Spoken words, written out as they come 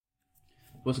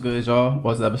What's good, y'all?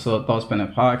 What's the episode of Thought Spinning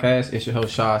Podcast? It's your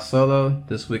host, Shaw Solo.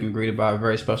 This week I'm greeted by a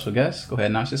very special guest. Go ahead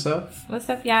and announce yourself. What's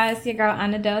up, y'all? It's your girl,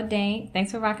 Anadole Dank.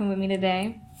 Thanks for rocking with me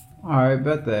today. All right,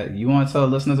 bet that. You want to tell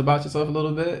listeners about yourself a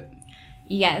little bit?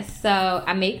 Yes, so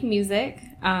I make music.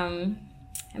 I've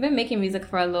been making music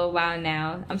for a little while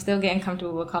now. I'm still getting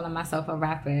comfortable with calling myself a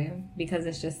rapper because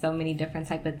it's just so many different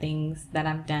type of things that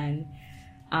I've done.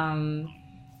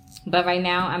 But right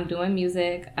now I'm doing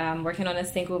music. I'm working on a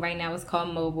single right now. It's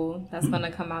called Mobile. That's going to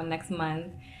come out next month.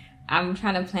 I'm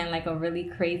trying to plan like a really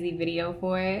crazy video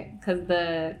for it because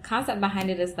the concept behind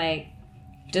it is like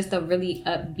just a really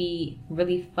upbeat,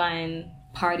 really fun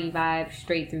party vibe,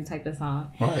 straight through type of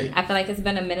song. Right. I feel like it's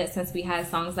been a minute since we had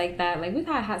songs like that. Like we've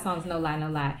had hot songs, no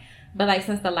lie. But like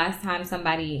since the last time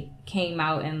somebody came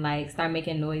out and like started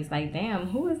making noise, like damn,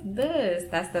 who is this?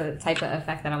 That's the type of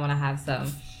effect that I want to have. So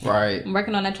right, I'm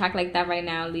working on a track like that right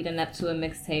now, leading up to a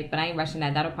mixtape. But I ain't rushing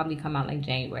that. That'll probably come out like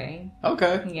January.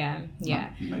 Okay. Yeah.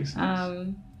 Makes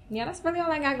sense. Yeah, that's really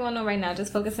all I got going on right now.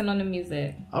 Just focusing on the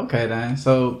music. Okay, then.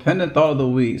 So, pending thought of the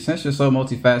week. Since you're so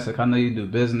multifaceted, I know you do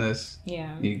business.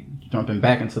 Yeah. You jumping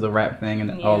back into the rap thing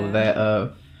and all of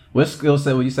that. What skill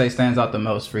set would you say stands out the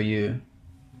most for you?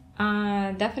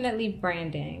 Definitely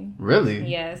branding. Really?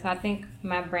 Yes, I think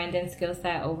my branding skill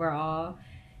set overall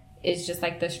is just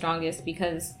like the strongest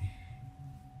because.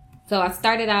 So I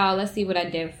started out. Let's see what I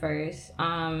did first.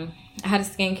 I had a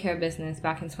skincare business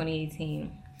back in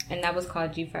 2018. And that was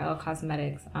called G4L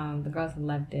Cosmetics. The girls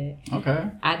loved it. Okay.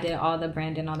 I did all the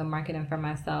branding, all the marketing for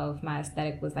myself. My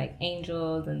aesthetic was like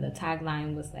angels, and the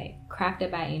tagline was like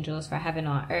crafted by angels for heaven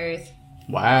on earth.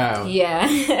 Wow. Yeah.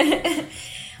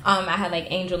 I had like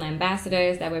angel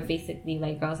ambassadors that were basically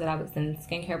like girls that I would send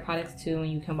skincare products to,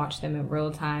 and you can watch them in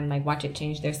real time, like watch it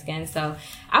change their skin. So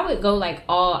I would go like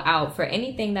all out for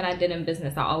anything that I did in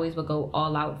business. I always would go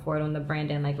all out for it on the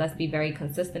branding. Like, let's be very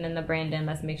consistent in the branding.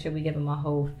 Let's make sure we give them a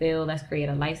whole feel. Let's create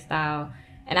a lifestyle.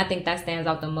 And I think that stands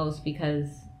out the most because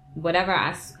whatever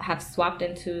I have swapped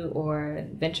into or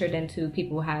ventured into,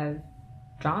 people have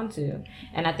drawn to.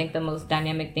 And I think the most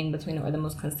dynamic thing between it, or the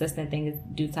most consistent thing, is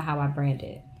due to how I brand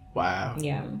it. Wow.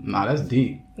 Yeah. Nah, that's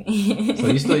deep. So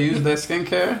you still use that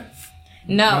skincare?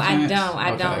 No, I don't.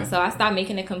 I Okay. don't. So I stopped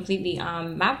making it completely.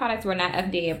 My products were not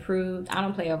FDA approved. I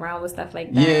don't play around with stuff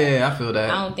like that. Yeah, I feel that.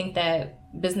 I don't think that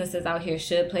businesses out here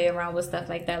should play around with stuff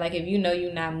like that. Like, if you know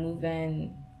you're not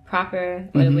moving proper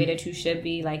or the way that you should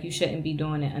be, like, you shouldn't be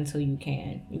doing it until you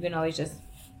can. You can always just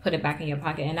put it back in your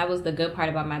pocket. And that was the good part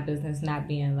about my business not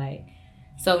being, like,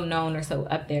 so known or so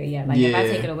up there yet. Like, if I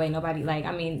take it away, nobody, like,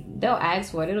 I mean, they'll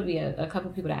ask for it. It'll be a couple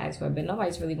people that ask for it, but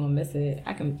nobody's really gonna miss it.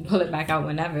 I can pull it back out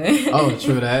whenever. Oh,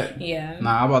 true that. Yeah.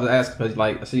 Nah, I'm about to ask because,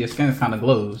 like, I see your skin kind of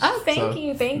glows. Oh, thank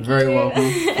you. Very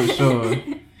welcome, for sure.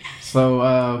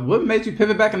 So, what made you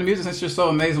pivot back into music since you're so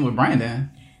amazing with branding?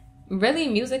 Really,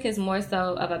 music is more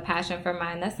so of a passion for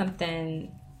mine. That's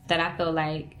something that I feel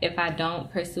like if I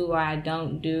don't pursue or I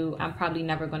don't do, I'm probably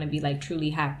never going to be, like,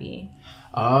 truly happy.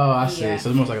 Oh, I see. Yeah. So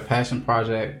it's more like a passion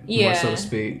project, more so to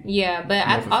speak. Yeah, but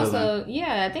More I fulfilling. also,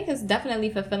 I think it's definitely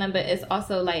fulfilling, but it's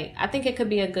also like, I think it could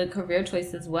be a good career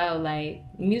choice as well. Like,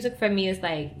 music for me is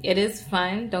like, it is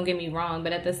fun, don't get me wrong,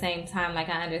 but at the same time, like,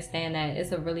 I understand that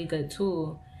it's a really good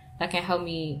tool that can help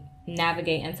me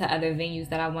navigate into other venues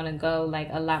that I want to go, like,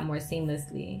 a lot more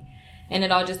seamlessly. And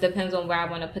it all just depends on where I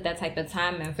want to put that type of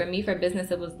time in. For me, for business,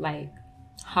 it was like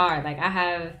hard. Like,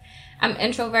 I'm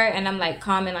introvert and I'm like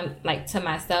calm and I'm like to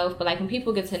myself. But like when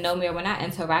people get to know me or when I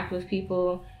interact with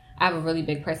people, I have a really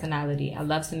big personality. I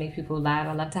love to make people laugh.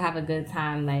 I love to have a good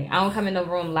time. Like, I don't come in the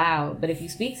room loud, but if you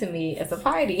speak to me, it's a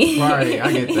party. Right,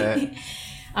 I get that.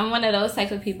 I'm one of those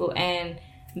type of people. And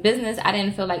business, I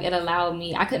didn't feel like it allowed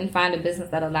me. I couldn't find a business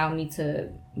that allowed me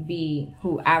to be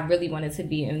who I really wanted to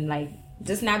be and like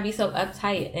just not be so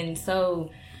uptight and so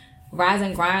rise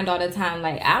and grind all the time.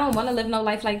 Like, I don't want to live no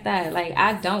life like that. Like,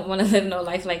 I don't want to live no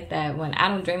life like that when I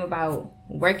don't dream about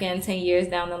working 10 years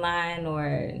down the line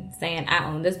or saying I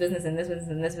own this business and this business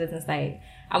and this business. Like,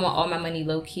 I want all my money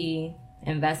low-key,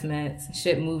 investments,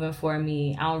 shit moving for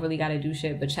me. I don't really got to do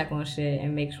shit but check on shit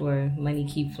and make sure money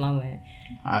keep flowing.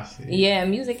 I see. Yeah,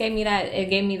 music gave me that. It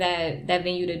gave me that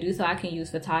venue to do so. I can use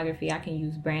photography. I can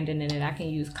use branding in it. I can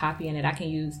use copy in it. I can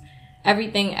use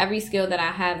everything, every skill that I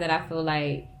have that I feel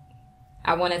like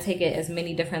I want to take it as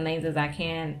many different lanes as I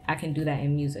can do that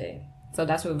in music. So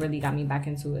that's what really got me back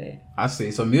into it. I see.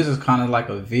 So music's kind of like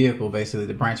a vehicle, basically,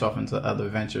 to branch off into other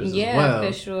ventures as well. Yeah,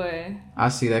 for sure. I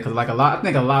see that because, like, I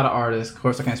think a lot of artists, of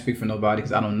course, I can't speak for nobody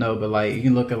because I don't know, but, like, you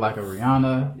can look at, like, a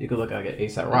Rihanna, you can look at, like, an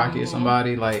A$AP Rocky or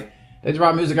somebody, like, they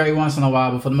drop music every once in a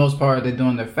while, but for the most part, they're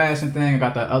doing their fashion thing.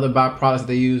 Got the other byproducts that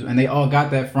they use, and they all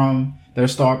got that from their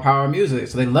star power music.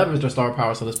 So they leverage their star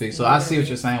power, so to speak. So I see what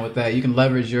you're saying with that. You can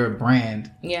leverage your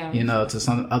brand, to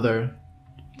some other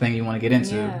thing you want to get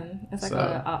into. Yeah, it's like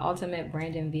an ultimate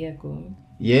branding vehicle.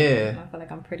 Yeah. I feel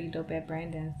like I'm pretty dope at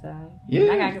branding, so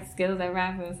yeah. I got skills at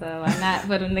rapping, so why not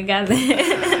put them together?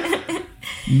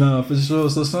 No, for sure.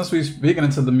 So since we're speaking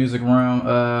into the music realm,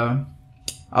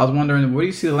 I was wondering, where do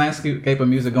you see the landscape of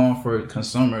music going for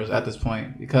consumers at this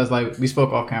point? Because like we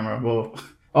spoke off camera,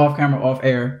 off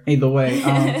air, either way,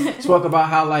 spoke about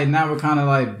how like now we're kind of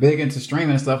like big into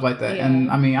streaming and stuff like that. Yeah. And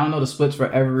I mean, I don't know the splits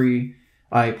for every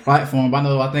like platform, but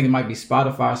I think it might be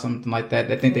Spotify or something like that.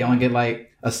 They think they only get like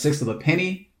a sixth of a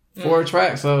penny for a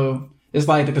track. So it's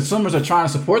like the consumers are trying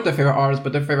to support their favorite artists,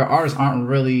 but their favorite artists aren't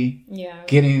really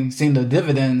seeing the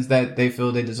dividends that they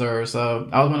feel they deserve. So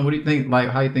I was wondering, what do you think, like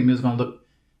how you think music's gonna look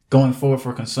going forward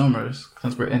for consumers,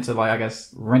 since we're into like, I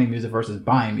guess, renting music versus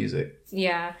buying music?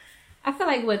 Yeah. I feel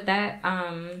like with that,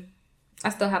 I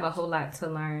still have a whole lot to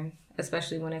learn,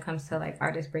 especially when it comes to like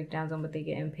artist breakdowns on what they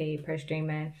getting paid per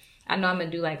streaming. I know I'm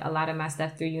gonna do like a lot of my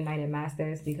stuff through United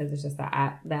Masters because it's just an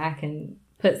app that I can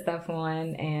put stuff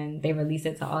on and they release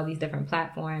it to all these different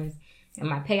platforms and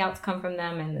my payouts come from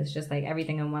them, and it's just like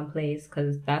everything in one place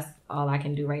because that's all I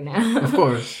can do right now. Of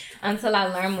course. Until I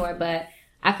learn more. But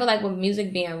I feel like with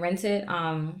music being rented,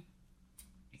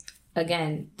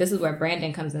 again, this is where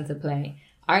branding comes into play.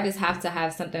 Artists have to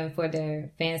have something for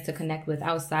their fans to connect with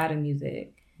outside of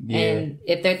music. Yeah. And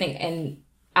if they're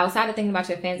outside of thinking about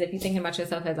your fans, if you're thinking about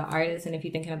yourself as an artist and if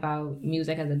you're thinking about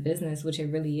music as a business, which it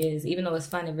really is, even though it's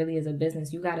fun, it really is a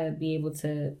business. You got to be able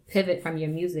to pivot from your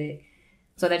music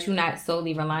so that you're not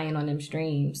solely relying on them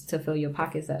streams to fill your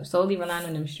pockets up. Solely relying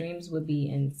on them streams would be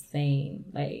insane.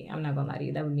 Like, I'm not going to lie to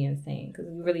you, that would be insane because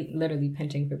you're really literally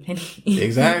pinching for pennies.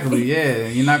 Exactly, yeah.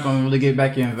 You're not going to really get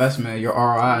back your investment, your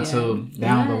ROI until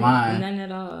down the line. None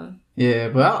at all. Yeah,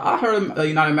 but I heard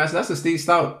United Masters, that's a Steve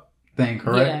Stout thing,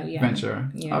 correct? Yeah.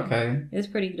 Venture. Yeah. Okay. It's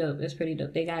pretty dope.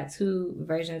 They got 2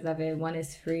 versions of it. One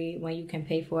is free, one you can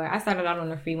pay for. I started out on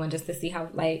the free one just to see how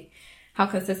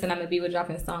consistent I'm going to be with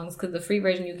dropping songs. Because the free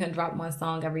version, you can drop one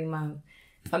song every month.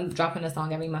 If I'm dropping a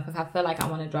song every month, if I feel like I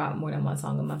want to drop more than one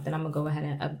song a month, then I'm going to go ahead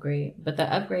and upgrade. But the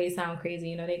upgrades sound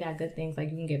crazy. They got good things. Like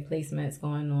you can get placements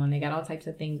going on. They got all types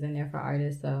of things in there for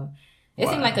artists. So it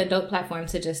seemed like a dope platform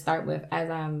to just start with as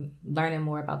I'm learning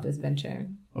more about this venture.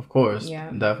 Of course.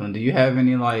 Yeah. Definitely. Do you have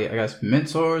any, like, I guess,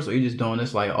 mentors, or are you just doing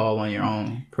this, like, all on your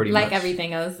own, pretty much? Like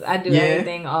everything else. I do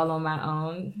everything all on my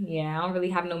own. Yeah, I don't really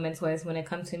have no mentors when it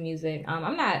comes to music.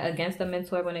 I'm not against a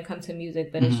mentor when it comes to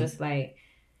music, but it's just, like,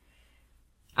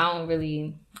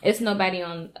 it's nobody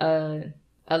on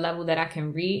a level that I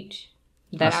can reach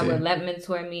that I would let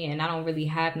mentor me, and I don't really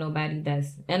have nobody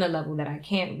that's in a level that I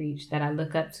can't reach that I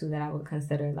look up to that I would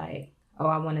consider, like, oh,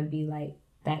 I want to be, like,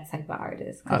 that type of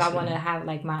artist, because I want to have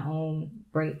like my own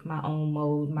break, my own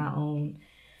mode, my own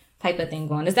type of thing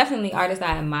going. There's definitely artists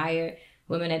I admire,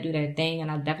 women that do their thing, and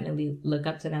I definitely look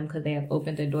up to them because they have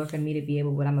opened the door for me to be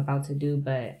able what I'm about to do.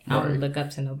 But I don't look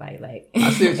up to nobody. Like, I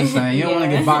see what you're saying. You don't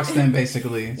want to get boxed in,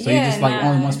 basically. So you just like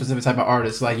only one specific type of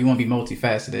artist. Like you want to be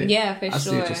multifaceted. Yeah, for sure. I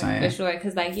see what you're saying. For sure,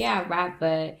 because like I rap,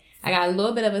 but I got a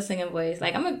little bit of a singing voice.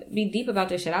 Like, I'm going to be deep about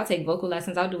this shit. I'll take vocal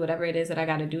lessons. I'll do whatever it is that I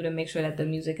got to do to make sure that the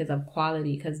music is of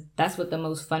quality, because that's what the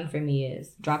most fun for me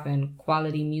is. Dropping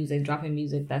quality music, dropping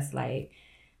music that's like,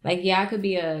 I could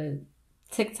be a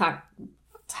TikTok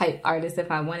type artist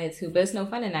if I wanted to, but it's no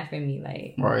fun in that for me.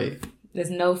 Like, right. There's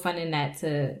no fun in that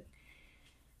to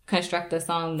construct a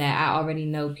song that I already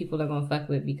know people are going to fuck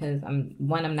with because I'm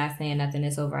not saying nothing.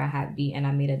 It's over a hot beat and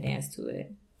I made a dance to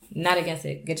it. Not against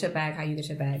it. Get your bag how you get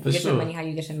your bag. Get your money how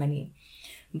you get your money.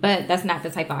 But that's not the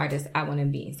type of artist I want to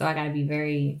be. So I got to be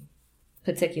very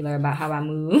particular about how I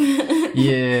move.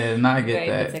 Yeah, I get very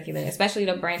that. Particular. Especially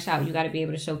to branch out. You got to be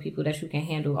able to show people that you can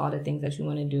handle all the things that you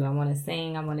want to do. I want to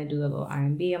sing. I want to do a little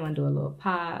R&B. I want to do a little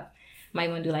pop. Might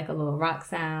want to do like a little rock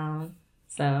sound.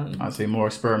 So I'd say more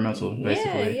experimental,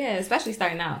 basically. Yeah. Especially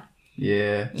starting out.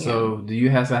 Yeah. So do you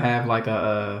have to have like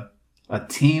a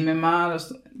team in mind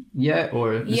yet,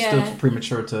 or it's still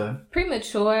premature to?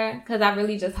 Premature, because I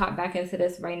really just hopped back into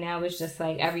this right now. It's just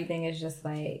like everything is just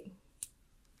like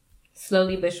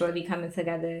slowly but surely coming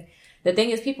together. The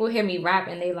thing is, people hear me rap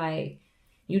and they like,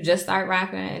 you just start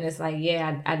rapping, and it's like,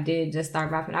 yeah, I did just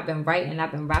start rapping. I've been writing,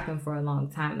 I've been rapping for a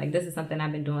long time. Like, this is something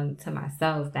I've been doing to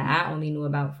myself that I only knew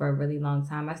about for a really long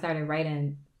time. I started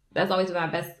writing. That's always been my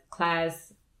best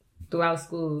class throughout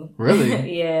school.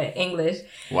 Really? Yeah, English.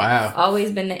 Wow.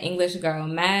 Always been the English girl.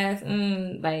 Math,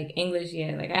 like English,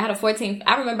 yeah. Like I had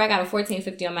I remember I got a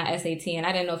 1450 on my SAT and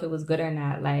I didn't know if it was good or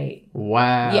not. Like,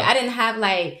 wow. Yeah, I didn't have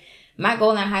like, my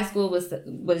goal in high school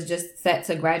was just set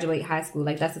to graduate high school.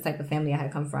 Like that's the type of family I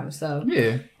had come from. So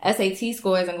yeah, SAT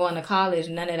scores and going to college,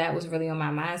 none of that was really on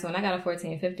my mind. So when I got a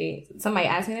 1450, somebody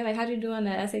asked me, they're like, how'd you do on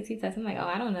the SAT test? I'm like, oh,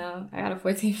 I don't know. I got a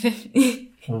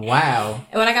 1450. Wow.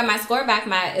 And when I got my score back,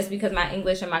 it's because my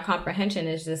English and my comprehension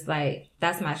is just like,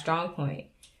 that's my strong point.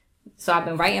 So I've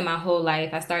been writing my whole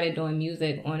life. I started doing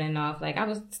music on and off. Like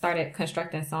started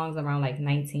constructing songs around like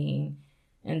 19.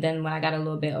 And then when I got a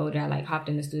little bit older, I like hopped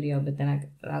in the studio, but then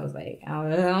I was like, I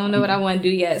don't know what I want to do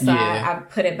yet. So I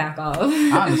put it back off.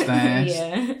 I understand.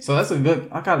 Yeah. So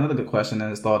I got another good question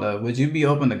in this thought of, would you be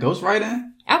open to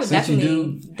ghostwriting? I would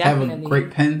definitely have a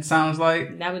great pen, sounds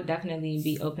like. I would definitely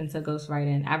be open to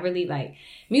ghostwriting. I really like,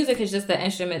 music is just the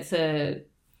instrument to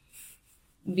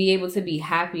be able to be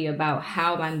happy about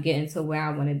how I'm getting to where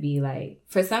I want to be. Like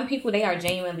for some people, they are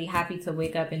genuinely happy to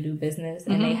wake up and do business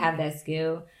and they have that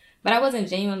skill. But I wasn't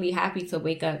genuinely happy to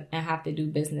wake up and have to do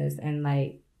business and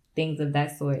like things of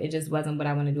that sort. It just wasn't what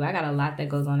I want to do. I got a lot that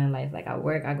goes on in life. Like I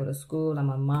work, I go to school, I'm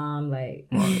a mom. Like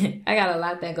I got a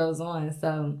lot that goes on.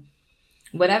 So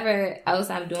whatever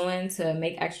else I'm doing to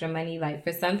make extra money, like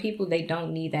for some people, they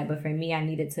don't need that. But for me, I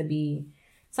need it to be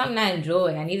something I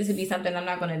enjoy. I need it to be something I'm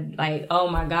not going to like, oh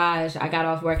my gosh, I got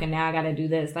off work and now I got to do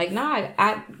this. Like, nah,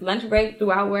 I lunch break,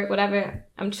 throughout work, whatever.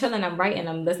 I'm chilling, I'm writing,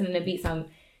 I'm listening to beats, I'm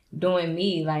doing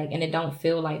me, like, and it don't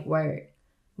feel like work,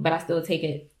 but I still take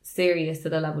it serious to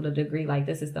the level of degree, like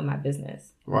this is still my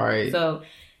business. Right. So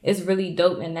it's really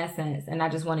dope in that sense, and I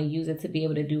just want to use it to be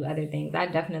able to do other things.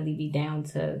 I'd definitely be down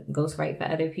to ghostwrite for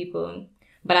other people,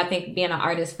 but I think being an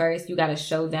artist first, you got to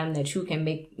show them that you can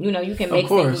make, you can make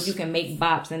singles, you can make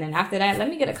bops, and then after that, let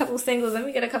me get a couple singles, let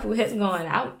me get a couple hits going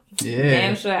out. Yeah.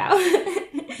 Damn sure out.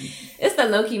 It's the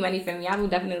low-key money for me. I will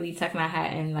definitely tuck my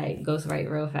hat and like ghostwrite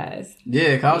real fast.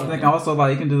 Yeah, cause I was thinking also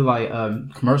like you can do like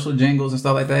commercial jingles and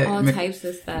stuff like that. All types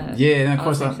of stuff. Yeah, and of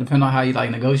course depending on how you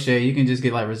like negotiate, you can just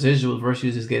get like residuals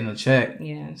versus just getting a check.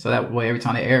 Yeah. So that way every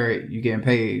time they air it, you're getting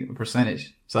paid a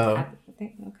percentage. So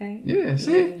okay. Yeah,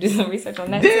 see? Do some research on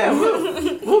that. Yeah,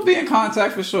 we'll be in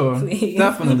contact for sure. Please.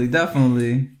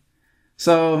 Definitely.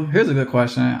 So here's a good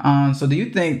question. So do you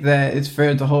think that it's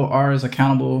fair to hold artists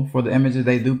accountable for the images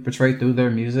they do portray through their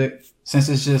music, since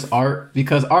it's just art?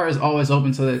 Because art is always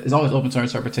open to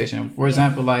interpretation. For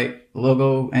example, like the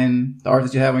logo and the art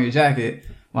that you have on your jacket,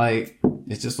 like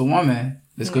it's just a woman.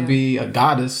 This could be a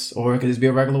goddess, or it could just be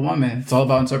a regular woman. It's all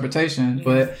about interpretation. Yeah.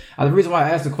 But the reason why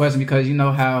I asked the question, because you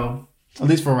know how, at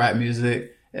least for rap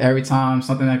music, every time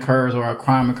something occurs or a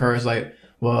crime occurs, like,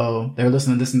 well, they're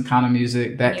listening to this kind of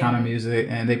music, that kind of music,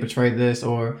 and they portray this,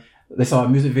 or they saw a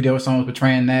music video where someone was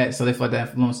portraying that, so they feel like that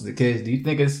influences the kids. Do you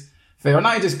think it's fair? Or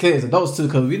not just kids, adults too,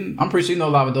 because I'm pretty sure you know a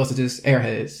lot of adults are just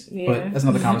airheads. Yeah. But that's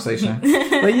another conversation.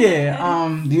 But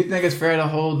yeah, do you think it's fair to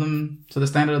hold them to the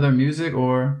standard of their music,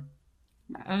 or?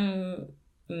 No,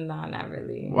 not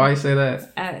really. Why you say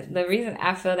that? The reason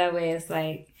I feel that way is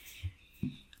like,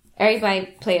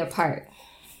 everybody play a part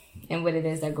in what it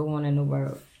is that go on in the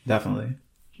world. Definitely.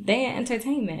 They in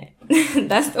entertainment.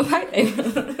 That's the part they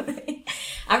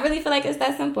I really feel like it's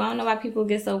that simple. I don't know why people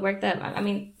get so worked up. I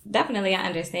mean, definitely I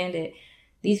understand it.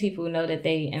 These people know that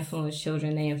they influence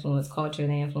children, they influence culture,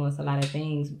 they influence a lot of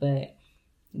things, but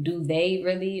do they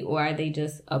really, or are they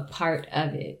just a part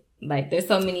of it? Like, there's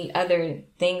so many other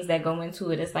things that go into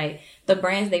it. It's like the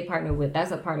brands they partner with, that's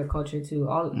a part of culture too.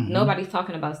 Nobody's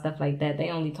talking about stuff like that.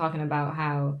 They only talking about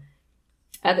how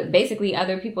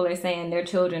other people are saying their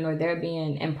children or they're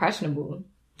being impressionable.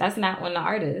 That's not on the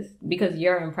artist, because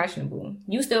you're impressionable.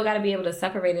 You still got to be able to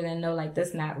separate it and know like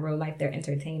this not real life. They're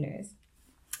entertainers.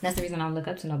 That's the reason I don't look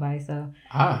up to nobody. So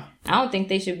I don't think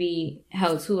they should be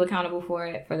held too accountable for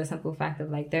it, for the simple fact of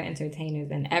like they're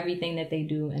entertainers, and everything that they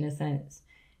do, in a sense,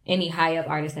 any high up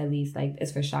artist at least, like,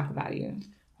 is for shock value.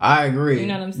 I agree. You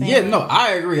know what I'm saying? Yeah, no,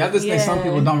 I agree. I just think some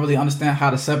people don't really understand how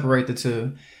to separate the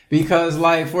two. Because,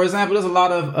 like, for example, there's a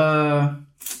lot of,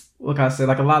 what can I say,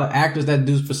 like a lot of actors that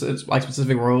do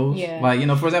specific roles. Yeah. Like, you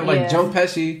know, for example, like Joe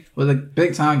Pesci was a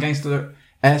big time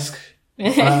gangster-esque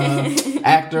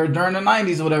actor during the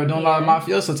 90s or whatever, doing a lot of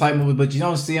mafioso type movies, but you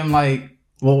don't see him like,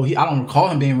 well, I don't recall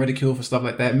him being ridiculed for stuff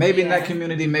like that. Maybe in that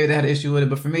community, maybe they had an issue with it,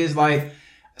 but for me, it's like,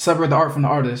 separate the art from the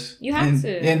artist. You have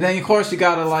to. And then, of course, you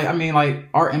gotta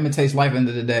art imitates life at the end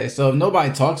of the day. So if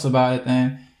nobody talks about it,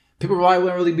 then people probably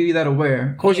wouldn't really be that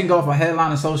aware. Of course, you can go off a headline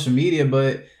on social media,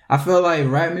 but I feel like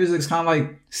rap music is kind of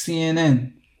like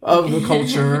CNN of the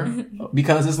culture,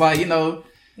 because it's like, you know,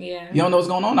 Yeah. You don't know what's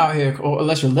going on out here, or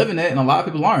unless you're living it, and a lot of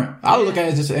people aren't. I look at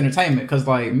it as just entertainment, because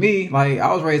like me, like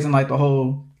I was raised in like the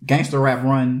whole gangster rap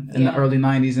run in the early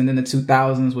 90s and then the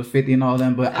 2000s with 50 and all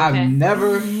them, but I've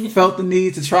never felt the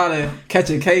need to try to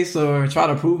catch a case or try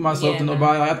to prove myself to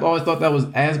nobody. Like, I always thought that was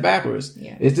ass backwards.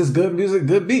 Yeah. It's just good music,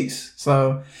 good beats.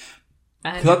 So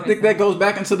because I think that goes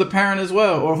back into the parent as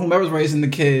well, or whomever's raising the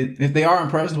kid. If they are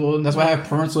impressionable, that's why I have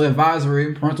parental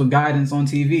advisory, parental guidance on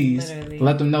TVs. Literally. To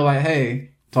let them know, like,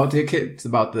 hey, talk to your kids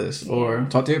about this, or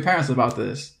talk to your parents about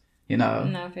this. You know?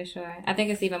 No, for sure. I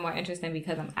think it's even more interesting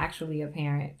because I'm actually a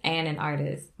parent and an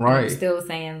artist. Right. I'm still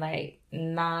saying, like,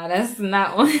 nah, that's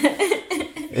not one.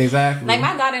 Exactly. Like,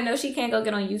 my daughter knows she can't go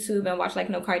get on YouTube and watch, like,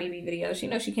 no Cardi B videos. She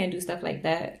knows she can't do stuff like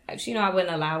that. She know I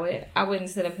wouldn't allow it. I wouldn't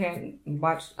sit up here and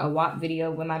watch a WAP video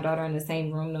with my daughter in the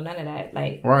same room. No, none of that.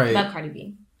 Like, love Cardi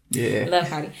B. Yeah. Love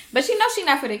Cardi. But she knows she's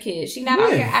not for the kids. She not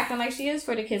out here acting like she is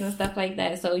for the kids and stuff like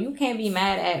that. So you can't be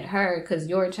mad at her because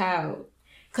your child,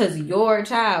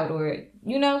 or,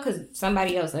 you know, because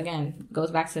somebody else, again,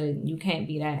 goes back to you can't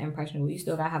be that impressionable. You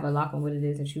still got to have a lock on what it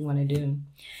is that you want to do.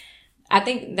 I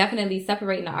think definitely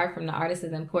separating the art from the artist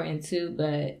is important too,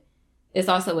 but it's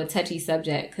also a touchy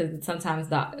subject because sometimes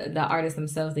the artists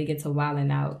themselves, they get to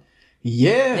wilding out.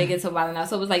 Yeah. They get to wilding out.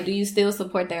 So it was like, do you still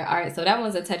support their art? So that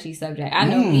one's a touchy subject. I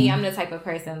know me, I'm the type of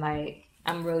person, like,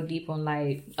 I'm real deep on,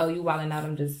 like, oh, you wilding out,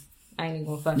 I ain't even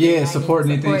gonna fuck it.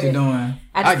 Supporting anything you're doing.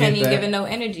 I just can't even give it no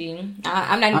energy.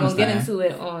 I'm not even gonna get into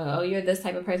it on, oh, you're this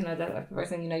type of person or that type of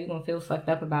person. You know, you're gonna feel fucked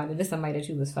up about it. It's somebody that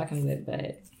you was fucking with,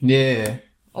 but yeah,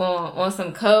 on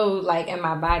some code, like in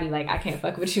my body, like I can't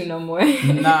fuck with you no more.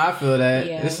 Nah, I feel that.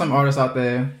 There's some artists out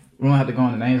there. We don't have to go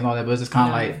into names and all that, but it's just kind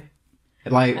of like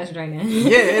that's draining.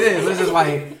 Yeah, it is. It's just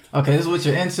like, okay, this is what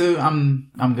you're into.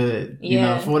 I'm good. You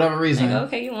know, for whatever reason. Like,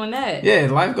 okay, you want that? Yeah,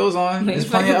 life goes on. There's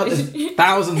plenty of there's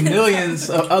thousands, millions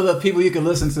of other people you can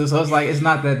listen to. So it's like, it's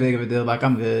not that big of a deal. Like,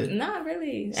 I'm good. Not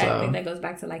really. So. I think that goes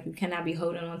back to, like, you cannot be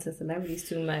holding on to celebrities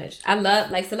too much. I love,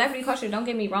 like, celebrity culture. Don't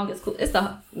get me wrong. It's cool. It's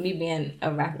me being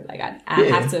a rapper. Like, I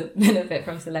have to benefit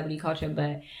from celebrity culture.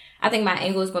 But I think my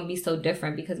angle is going to be so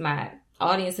different because my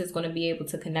audience is going to be able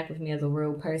to connect with me as a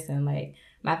real person. Like,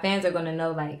 my fans are going to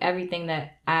know, like, everything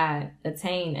that I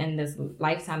attain in this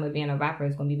lifetime of being a rapper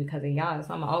is going to be because of y'all.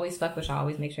 So I'm going to always fuck with y'all,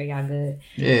 always make sure y'all good.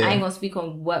 Yeah. I ain't going to speak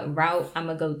on what route I'm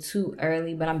going to go too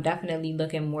early, but I'm definitely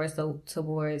looking more so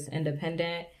towards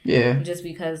independent. Yeah. Just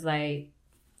because, like,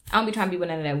 I don't be trying to be with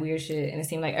none of that weird shit. And it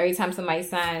seems like every time somebody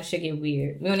signs, shit get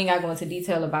weird. We don't even got to go into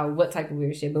detail about what type of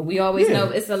weird shit, but we always know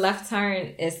it's a left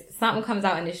turn. It's something comes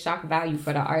out in this shock value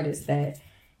for the artist that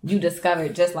you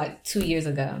discovered just like 2 years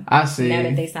ago. I see. Now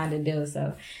that they signed a deal,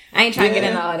 so I ain't trying to get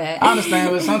into all that. I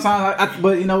understand, but sometimes,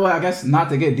 but you know what? I guess not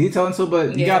to get detailed into,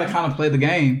 but you got to kind of play the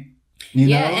game. You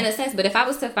know? In a sense. But if I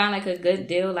was to find like a good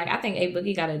deal, like I think A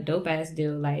Boogie got a dope ass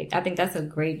deal. Like I think that's a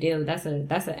great deal. That's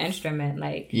an instrument.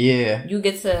 Like you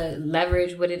get to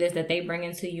leverage what it is that they bring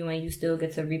into you, and you still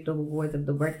get to reap the rewards of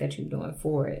the work that you're doing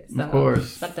for it. So, of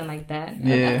course, something like that.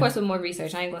 Of course, with more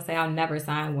research, I ain't gonna say I'll never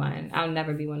sign one. I'll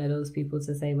never be one of those people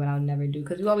to say what I'll never do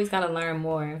because you always gotta learn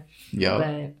more. Yeah,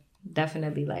 but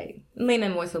definitely like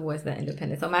leaning more towards the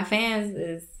independent. So my fans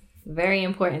is very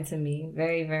important to me.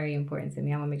 Very, very important to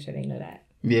me. I want to make sure they know that.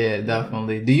 Yeah,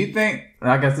 definitely. Do you think,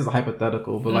 I guess this is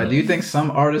hypothetical, but like, do you think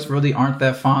some artists really aren't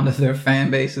that fond of their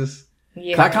fan bases?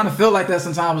 Yeah. I kind of feel like that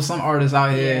sometimes with some artists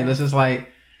out here. That's just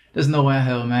like, there's no way in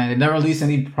hell, man. They never release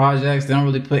any projects. They don't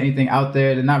really put anything out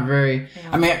there. They're not very,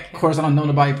 I mean, of course, I don't know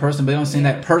nobody personally, but they don't seem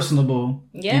that personable,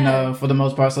 you know, for the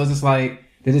most part. So it's just like,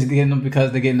 they're just getting them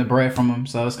because they're getting the bread from them.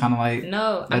 So it's kind of like...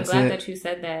 No, I'm glad that you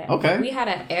said that. Okay. We had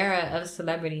an era of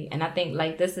celebrity. And I think,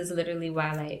 like, this is literally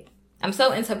why, like... I'm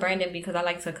so into branding because I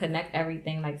like to connect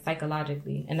everything, like,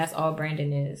 psychologically. And that's all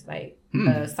branding is. Like,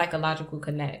 a psychological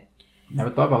connect.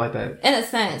 Never thought about it like that. In a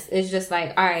sense, it's just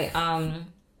like, all right,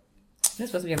 this is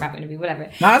supposed to be a rap interview, whatever.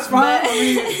 No, that's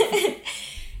fine.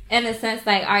 In a sense,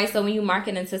 like, all right, so when you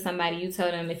market into somebody, you tell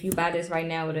them, if you buy this right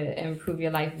now to improve your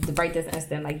life, right this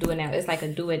instant, like, do it now. It's like a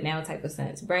do it now type of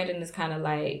sense. Branding is kind of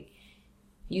like,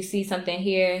 you see something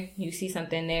here, you see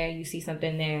something there, you see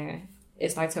something there.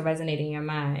 It starts to resonate in your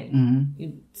mind. Mm-hmm.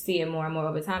 You see it more and more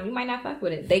over time. You might not fuck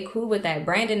with it. They cool with that.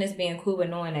 Branding is being cool with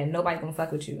knowing that nobody's going to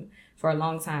fuck with you for a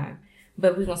long time.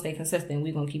 But we're going to stay consistent.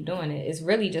 We're going to keep doing it. It's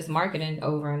really just marketing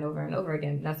over and over and over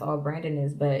again. That's all branding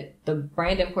is. But the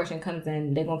branding portion comes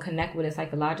in. They're going to connect with it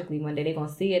psychologically one day. They're going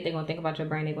to see it. They're going to think about your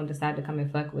brand. They're going to decide to come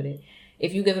and fuck with it.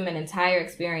 If you give them an entire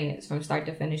experience from start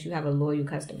to finish, you have a loyal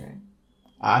customer.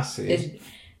 I see. It's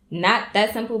not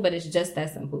that simple, but it's just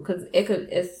that simple. Because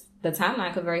it's the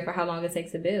timeline could vary for how long it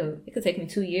takes to build. It could take me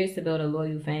 2 years to build a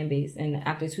loyal fan base. And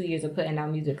after 2 years of putting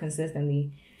out music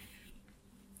consistently,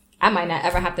 I might not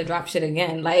ever have to drop shit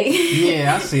again. Like,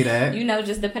 yeah, I see that. You know,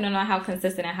 just depending on how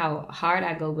consistent and how hard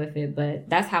I go with it. But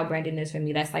that's how branding is for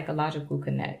me. That psychological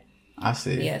connect. I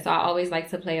see. Yeah, so I always like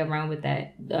to play around with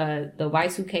that. The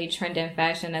Y2K trend in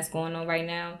fashion that's going on right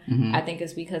now, I think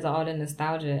it's because of all the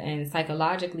nostalgia. And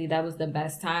psychologically, that was the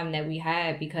best time that we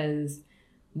had because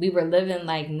we were living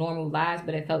like normal lives,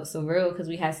 but it felt surreal because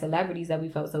we had celebrities that we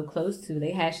felt so close to.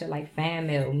 They had shit like fan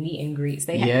mail, meet and greets.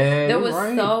 There was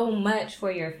so much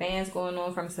for your fans going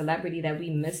on from celebrity that we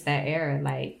missed that era.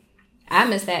 Like, I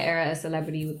missed that era of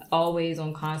celebrity, always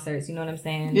on concerts. You know what I'm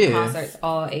saying? Yeah. Concerts,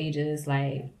 all ages.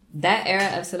 Like, that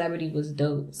era of celebrity was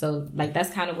dope. So, like, that's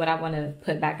kind of what I want to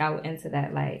put back out into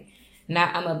that. Like,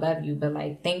 not I'm above you, but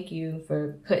like, thank you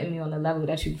for putting me on the level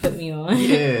that you put me on.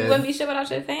 Yeah. You wouldn't be shit without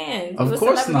your fans. Of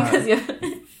course not. I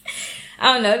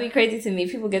don't know. It'd be crazy to me.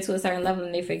 People get to a certain level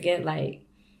and they forget, like,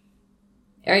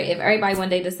 if everybody one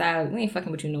day decide we ain't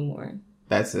fucking with you no more.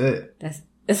 That's it.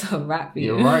 It's a wrap for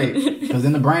you. You're right. Because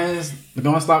then the brands are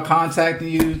going to start contacting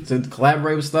you to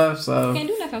collaborate with stuff. So you can't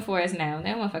do nothing for us now. They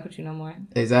don't want to fuck with you no more.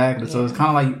 Exactly. Yeah. So it's kind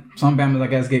of like some families, I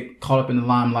guess, get caught up in the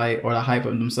limelight or the hype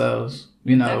of themselves.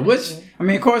 You know, Definitely. Which, I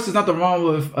mean, of course, there's nothing wrong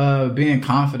with being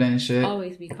confident and shit.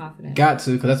 Always be confident. Got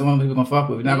to, because that's the one people gonna fuck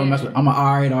with. You're not gonna mess with, I'm an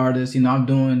alright artist, you know, I'm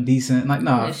doing decent. Like,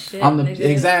 no,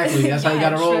 exactly. That's how you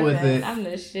gotta roll with it. I'm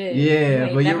the shit.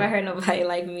 Yeah, but never heard nobody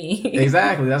like me.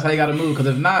 Exactly. That's how you gotta move.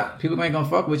 Because if not, people ain't gonna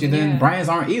fuck with you. Then brands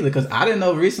aren't either. Because I didn't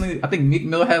know recently, I think Meek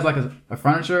Mill has like a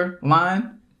furniture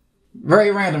line.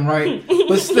 Very random, right?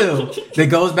 But still, it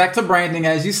goes back to branding,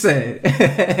 as you said.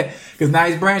 Because now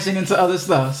he's branching into other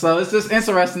stuff. So it's just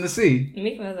interesting to see.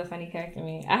 Meek Mill's a funny character to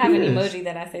me. I have an emoji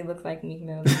that I say looks like Meek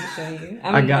Mill. Let me show you.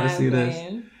 I gotta see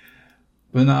this.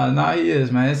 But no, he is,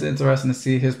 man. It's interesting to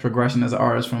see his progression as an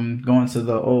artist from going to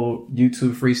the old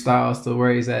YouTube freestyles to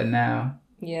where he's at now.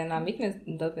 Yeah, Meek Mill's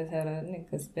dope as hell. That nigga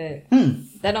could spit.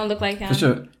 That don't look like him. For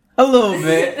sure. A little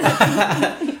bit.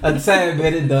 A tad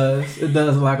bit, it does. It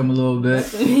does look like him a little bit.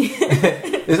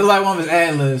 It's like one of his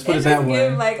ad-libs, put it that way.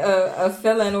 Give like a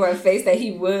feeling or a face that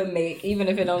he would make, even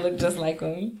if it don't look just like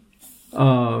him.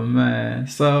 Oh, man.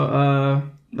 So,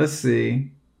 let's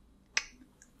see.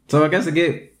 So I guess to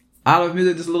get out of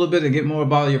music just a little bit and get more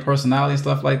about your personality and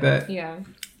stuff like that. Yeah.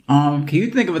 Can you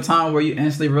think of a time where you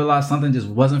instantly realized something just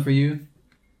wasn't for you?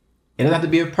 It doesn't have to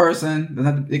be a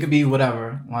person. It could be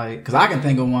whatever. Like, because I can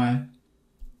think of one.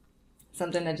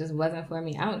 Something that just wasn't for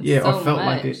me. Or felt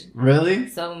like it. Really?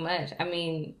 So much. I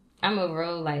mean, I'm a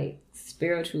real, like,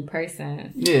 spiritual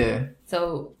person. Yeah.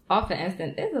 So, off for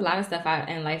instance, there's a lot of stuff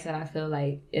in life that I feel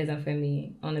like isn't for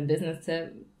me. On the business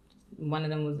tip, one of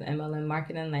them was MLM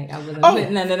marketing. Like, I wasn't with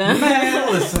none of them.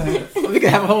 Man, listen. We could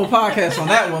have a whole podcast on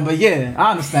that one, but yeah,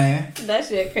 I understand. That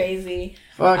shit crazy.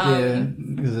 Fuck yeah.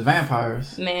 Because the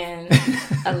vampires. Man,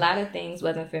 a lot of things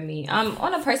wasn't for me.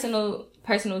 On a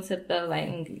personal tip though, like,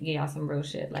 I'm gonna give y'all some real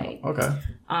shit. Like, okay.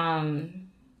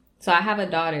 So I have a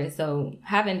daughter, so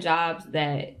having jobs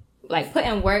that, like,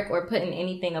 putting work or putting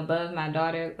anything above my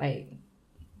daughter, like,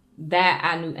 that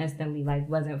I knew instantly, like,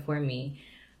 wasn't for me.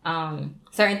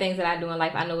 Certain things that I do in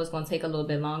life, I know it's going to take a little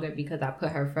bit longer because I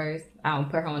put her first. I don't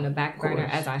put her on the back burner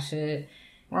as I should.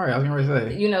 Right, I was going to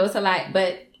say. You know, it's a lot,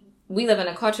 but we live in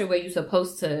a culture where you're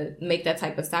supposed to make that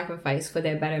type of sacrifice for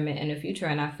their betterment in the future,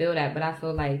 and I feel that, but I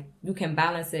feel like you can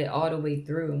balance it all the way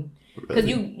through. Because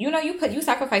you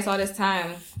sacrifice all this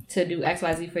time to do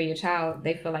XYZ for your child.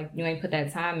 They feel like you ain't put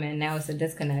that time in. Now it's a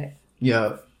disconnect.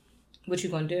 Yeah. What you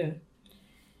gonna do?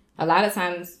 A lot of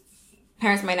times,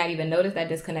 parents might not even notice that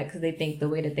disconnect because they think the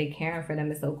way that they caring for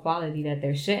them is so quality that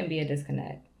there shouldn't be a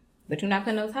disconnect. But you're not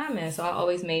putting no time in. So I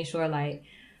always made sure, like,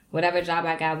 whatever job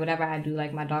I got, whatever I do,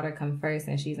 like, my daughter come first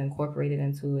and she's incorporated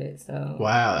into it. So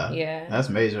wow, yeah, that's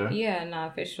major. Yeah, nah,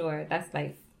 for sure. That's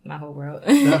like my whole world.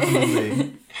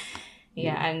 Definitely.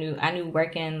 Yeah, I knew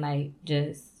working, like,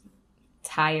 just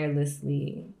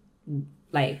tirelessly,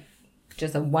 like,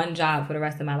 just a one job for the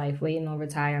rest of my life, waiting on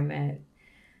retirement,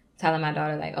 telling my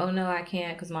daughter, like, oh no, I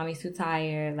can't because mommy's too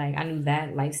tired. Like, I knew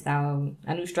that lifestyle.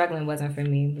 I knew struggling wasn't for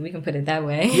me. We can put it that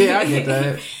way. Yeah, I get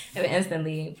that.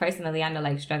 Instantly, personally, I know,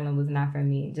 like, struggling was not for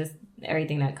me. Just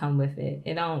everything that come with it.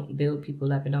 It don't build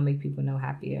people up. It don't make people no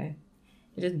happier.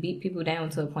 It just beat people down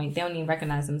to a point. They don't even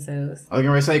recognize themselves. I was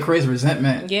going to say, creates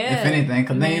resentment, if anything.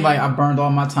 Because then, like, I burned all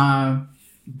my time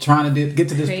trying to get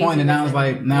to this point, and now it's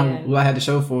like, what I had to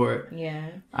show for it. Yeah.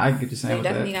 I get the same with that.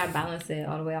 You definitely got to balance it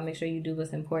all the way. I'll make sure you do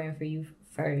what's important for you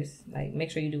first. Like,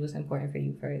 make sure you do what's important for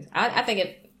you first. I think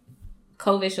if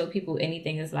COVID showed people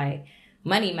anything, it's like,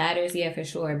 money matters, yeah, for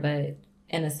sure. But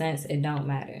in a sense, it don't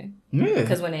matter. Yeah.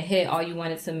 Because when it hit, all you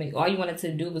wanted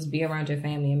to do was be around your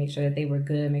family and make sure that they were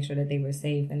good, make sure that they were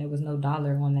safe, and there was no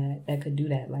dollar on that could do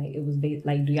that. Like, it was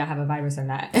like, do y'all have a virus or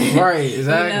not? Right,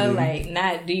 exactly. You know, like,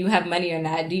 not do you have money or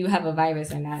not? Do you have a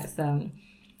virus or not? So,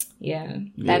 yeah,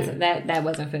 that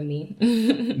wasn't for me.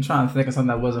 I'm trying to think of something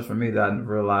that wasn't for me that I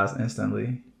realized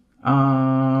instantly. You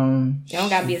don't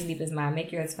gotta be as deep as mine.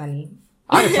 Make yours funny.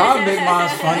 I can try to make mine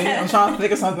funny. I'm trying to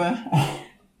think of something.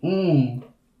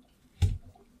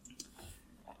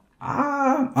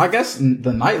 I guess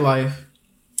the nightlife.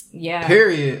 Yeah.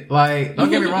 Period. Like, don't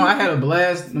get me wrong, I had a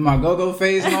blast in my go-go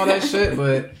phase and all that shit,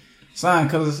 but son,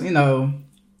 cause, you know,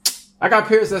 I got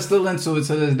peers that still into it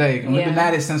to this day. And we've been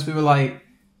at it since we were like,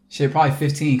 shit, probably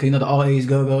 15, cause you know the all age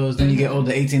go-go's, then you get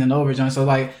older, 18 and over, John. So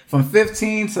like, from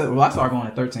 15 to, well, I started going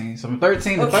at 13. So from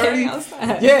 13 to 30, I'm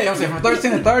saying from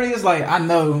 13 to 30, it's like, I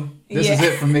know this is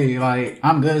it for me. Like,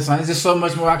 I'm good, son. It's just so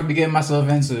much more I could be getting myself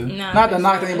into. Not to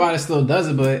knock anybody that still does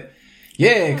it, but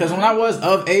yeah, because when I was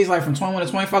of age, like from 21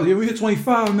 to 25, we hit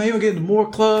 25, man, you'll get into more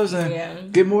clubs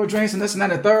and get more drinks and this and that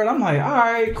and the third. I'm like, all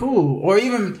right, cool. Or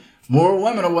even more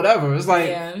women or whatever. It's like,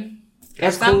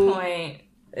 at some point,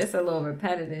 it's a little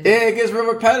repetitive. Yeah, it gets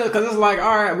real repetitive because it's like,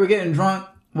 all right, we're getting drunk,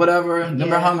 whatever, then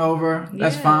we're hungover.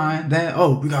 That's fine. Then,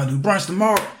 we got to do brunch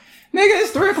tomorrow. Nigga,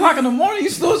 it's 3 o'clock in the morning. You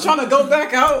still trying to go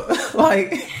back out?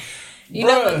 Like, you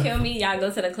know what kill me? Y'all go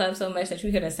to the club so much that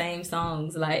you hear the same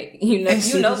songs. Like, you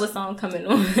know what song coming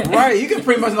on. Right. You can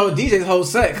pretty much know DJ's whole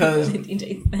set because,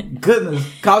 goodness.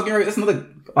 Cause that's another,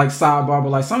 like, sidebar, but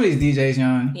like some of these DJs,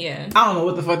 young. Yeah. I don't know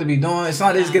what the fuck they be doing. It's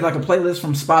not they just get like a playlist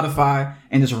from Spotify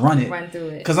and just run it. Run through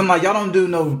it. Cause I'm like, y'all don't do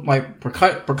no, like,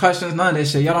 percussions, none of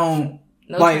this shit. Y'all don't.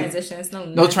 No transitions,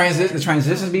 no transitions. The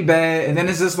transitions be bad, and then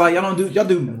it's just like y'all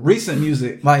do recent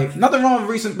music. Like, nothing wrong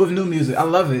with new music. I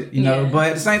love it, you know. But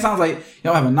at the same time, it's like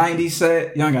y'all have a 90s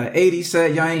set, y'all ain't got an 80s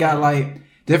set, y'all ain't got like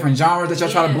different genres that y'all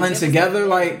try to blend together.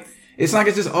 Like, it's like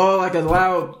it's just all like a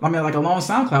long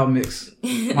SoundCloud mix.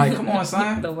 Like, come on,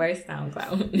 son. The worst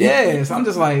SoundCloud. Yeah, so I'm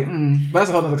just like, but that's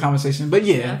a whole other conversation. But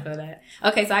yeah. I feel that.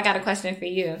 Okay, so I got a question for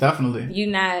you. Definitely. You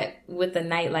not with the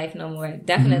nightlife no more.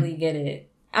 Definitely get it.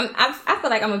 I feel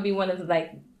like I'm gonna be one of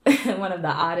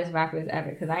the oddest rappers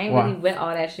ever because I ain't really with all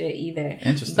that shit either.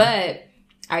 Interesting. But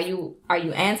are you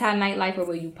anti nightlife or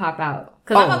will you pop out?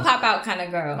 Because I'm a pop out kind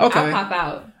of girl. Okay. I'll pop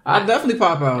out. I definitely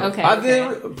pop out. Okay. I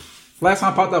did. Last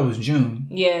time I popped out was June.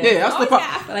 Yeah. Yeah.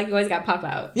 I feel like you always got pop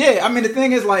out. Yeah. I mean, the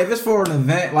thing is, like, if it's for an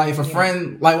event, like, if a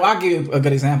friend, like, well, I'll give you a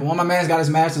good example. One of my mans got his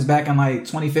master's back in like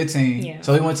 2015. Yeah.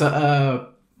 So he went to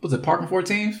was it Park and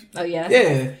 14th? Oh yeah.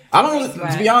 Yeah. I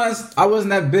don't, to be honest, I wasn't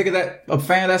that big of a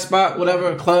fan of that spot,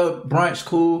 whatever, club, brunch,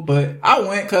 cool, but I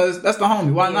went cause that's the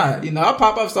homie. Why not? You know, I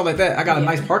pop up stuff like that. I got a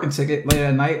nice parking ticket later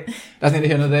that night. That's neither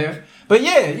here nor there. But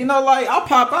yeah, you know, like, I'll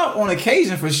pop out on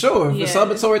occasion for sure. The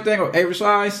celebratory thing, or, hey, Rashad,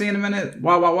 I ain't seen in a minute.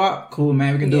 Wah. Cool,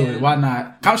 man, we can do it. Why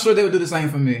not? I'm sure they would do the same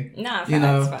for me. Nah, you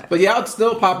know? But yeah, I'll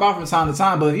still pop out from time to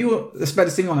time, but if you expect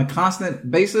to see me on a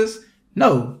constant basis,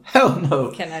 no, hell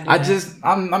no. Can I do that?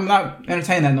 I'm not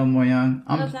entertaining that no more, young.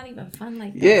 It's not even fun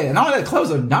like that. Yeah, and all that clubs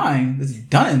are dying. It's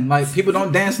done. Like, people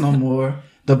don't dance no more.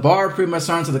 The bar pretty much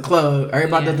turned to the club.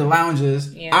 Everybody does the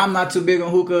lounges. Yeah. I'm not too big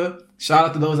on hookah. Shout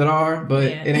out to those that are, but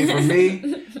it ain't for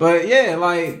me. But yeah,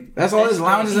 like, that's all these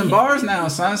lounges and bars now,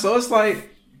 son. So it's like,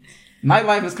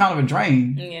 nightlife is kind of a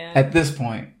drain at this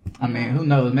point. I mean, who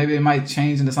knows? Maybe it might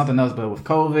change into something else, but with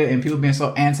COVID and people being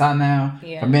so anti now,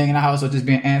 from being in the house or just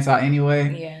being anti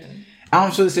anyway, I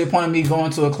don't really see a point of me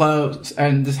going to a club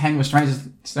and just hanging with strangers,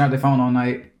 staring at their phone all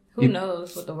night. Who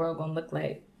knows what the world gonna look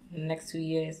like in the next 2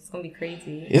 years? It's gonna be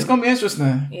crazy. It's gonna be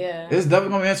interesting. Yeah. It's definitely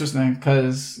gonna be interesting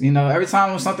because, you know, every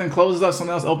time when something closes up,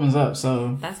 something else opens up.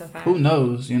 So that's a fact. Who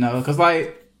knows, you know? Because,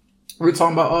 like, we were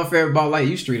talking about off air about like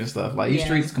U Street and stuff. Like, U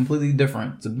Street's completely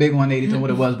different. It's a big 180 than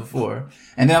what it was before.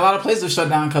 And then a lot of places are shut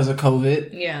down because of COVID.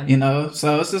 Yeah. You know?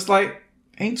 So it's just like,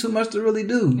 ain't too much to really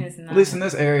do. It's not. At least in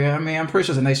this area. I mean, I'm pretty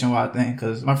sure it's a nationwide thing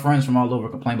because my friends from all over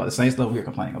complain about the same stuff we were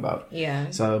complaining about.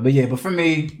 Yeah. So, but for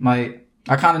me, like,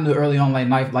 I kind of knew early on, like,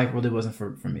 life really wasn't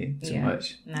for me too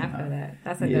much. I feel that.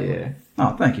 That's a good one.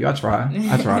 Oh, thank you. I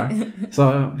try.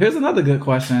 So, here's another good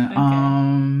question.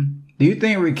 Okay. Do you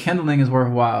think rekindling is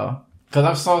worthwhile? Because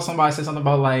I saw somebody say something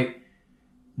about, like,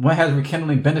 when has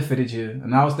rekindling benefited you?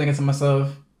 And I was thinking to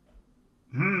myself,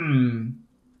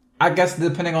 I guess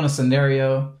depending on the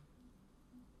scenario,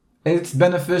 it's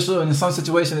beneficial, and in some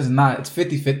situations it's not. It's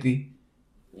 50-50.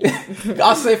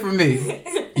 I'll say for me.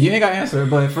 You ain't got to answer it,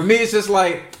 but for me, it's just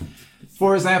like,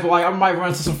 for example, like, I might run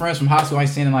into some friends from high school I ain't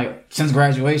seen in, like, since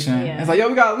graduation. Yeah. It's like, yo,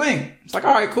 we got a link. It's like,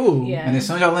 all right, cool. Yeah. And as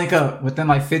soon as y'all link up, within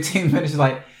like 15 minutes, it's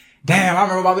like, damn, I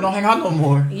remember why we don't hang out no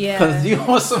more. Yeah. Because you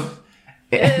want some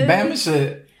Bama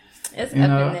shit. It's up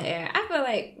in the air. I feel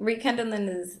like rekindling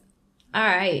is all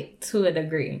right to a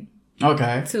degree.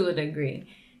 Okay. To a degree.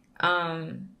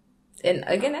 And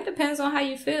again, that depends on how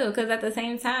you feel. Because at the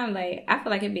same time, like, I feel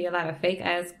like it'd be a lot of fake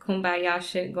ass kumbaya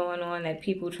shit going on that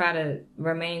people try to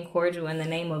remain cordial in the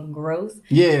name of growth.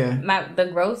 Yeah. The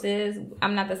growth is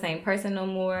I'm not the same person no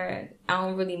more. I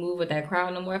don't really move with that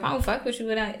crowd no more. If I don't fuck with you,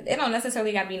 it don't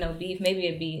necessarily got to be no beef. Maybe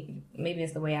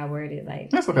it's the way I word it. Like,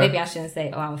 that's okay. Maybe I shouldn't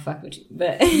say, oh, I don't fuck with you.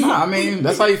 But nah, I mean,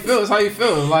 that's how you feel. That's how you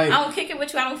feel. Like, I don't kick it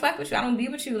with you. I don't fuck with you. I don't be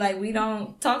with you. Like, we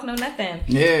don't talk no nothing.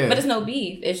 Yeah. But it's no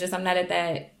beef. It's just I'm not at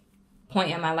that point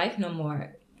in my life no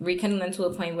more. Rekindling to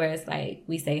a point where it's like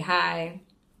we say hi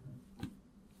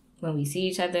when we see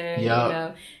each other. You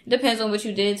know, depends on what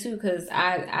you did too. Because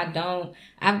I've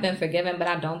been forgiven, but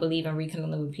I don't believe in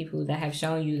rekindling with people that have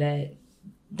shown you that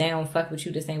they don't fuck with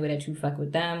you the same way that you fuck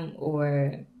with them,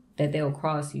 or that they'll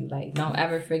cross you. Like, don't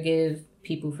ever forgive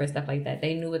people for stuff like that.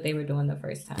 They knew what they were doing the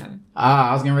first time.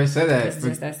 I was getting ready to say that. It's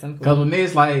just that simple. Because with me,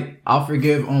 it's like I'll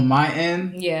forgive on my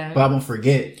end, but I won't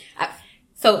forget.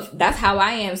 So that's how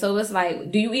I am. So it's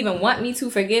like, do you even want me to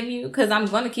forgive you? Because I'm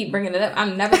going to keep bringing it up.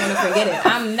 I'm never going to forget it.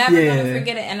 I'm never going to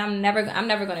forget it. And I'm never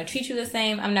going to treat you the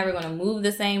same. I'm never going to move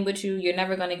the same with you. You're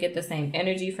never going to get the same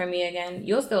energy from me again.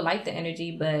 You'll still like the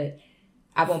energy, but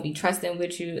I won't be trusting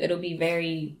with you. It'll be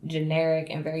very generic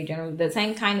and very general. The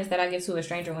same kindness that I give to a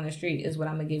stranger on the street is what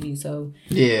I'm going to give you. So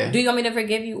do you want me to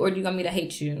forgive you, or do you want me to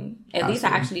hate you? At least I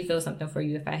actually feel something for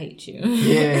you if I hate you.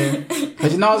 Yeah.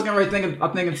 Because, I was going to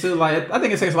I'm thinking too, like, I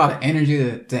think it takes a lot of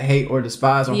energy to hate or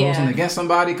despise or hold something against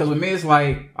somebody. Because with me, it's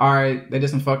like, all right, they did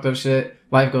some fucked up shit.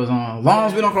 Life goes on. As long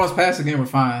as we don't cross paths again, we're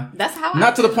fine. That's how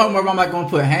Not to the point where I'm like going to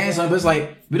put hands on, but it's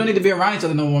like, we don't need to be around each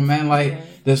other no more, man.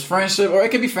 Like, there's friendship, or it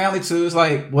could be family too. It's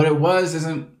like, what it was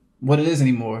isn't what it is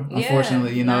anymore,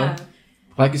 unfortunately, you know?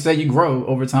 Like you said, you grow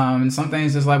over time, and some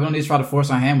things it's like, we don't need to try to force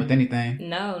our hand with anything.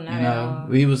 No, not at all.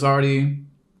 We was already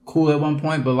cool at one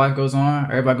point, but life goes on.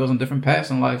 Everybody goes on different paths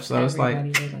in life, so it's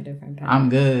like, goes on different paths. I'm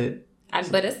good.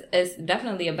 But it's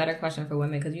definitely a better question for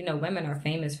women, because, women are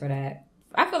famous for that.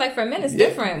 I feel like for men it's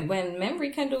different. When men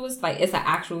rekindle, it's like it's an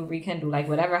actual rekindle. Like,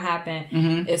 whatever happened,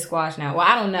 it's squashed now. Well,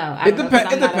 I don't know. It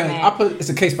depends. It's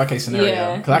a case by case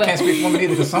scenario. Because I can't speak for women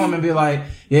either. Because some women be like,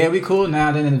 "Yeah, we cool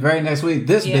now." Then in the very next week,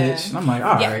 this bitch. And I'm like,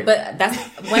 all right. But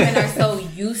women are so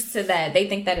used to that. They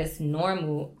think that it's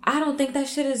normal. I don't think that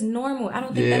shit is normal. I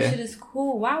don't think that shit is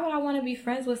cool. Why would I want to be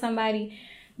friends with somebody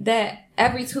that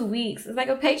every 2 weeks, it's like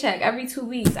a paycheck, every 2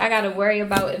 weeks I gotta worry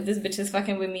about if this bitch is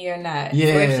fucking with me or not, or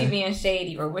if she being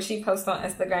shady, or what she posts on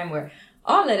Instagram, or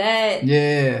all of that.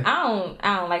 I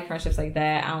don't like friendships like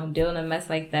that. I don't deal in a mess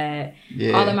like that.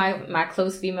 All of my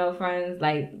close female friends,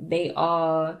 like, they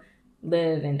all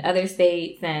live in other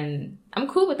states, and I'm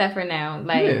cool with that for now.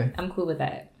 Like, I'm cool with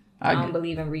that. I don't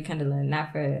believe in rekindling,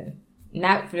 not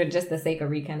for just the sake of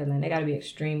rekindling. They gotta be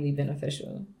extremely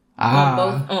beneficial. On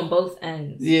both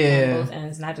ends. On both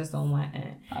ends, not just on one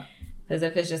end. Because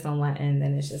if it's just on one end,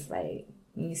 then it's just like,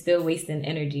 you're still wasting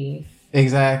energy.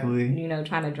 Exactly.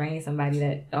 Trying to drain somebody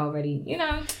that already,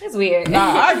 it's weird. Nah,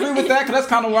 I agree with that, because that's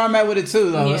kind of where I'm at with it too,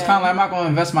 though. It's kind of like, I'm not going to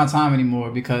invest my time anymore,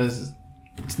 because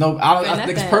I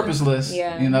think it's purposeless,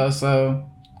 so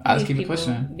I just keep it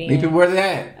pushing. Leave people where they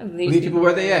at. Leave people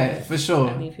where they at, for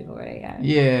sure. Leave people where they at.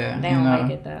 Yeah. They don't like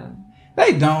it, though.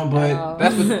 They don't, but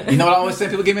that's what, what I always say,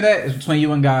 people give me that, it's between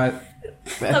you and God.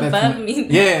 Above me.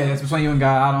 Yeah, it's between you and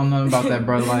God. I don't know about that,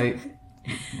 bro. Like,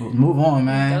 move on,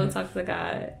 man. Go talk to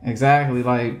God. Exactly.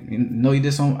 Like, you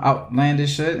did some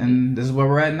outlandish shit, and this is where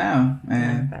we're at now.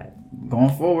 And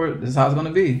going forward, this is how it's going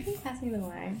to be. Please pass me the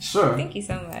wine. Sure. Thank you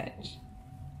so much.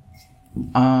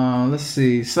 Let's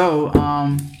see. So,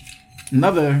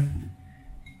 another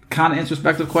kind of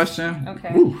introspective question.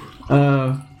 Okay.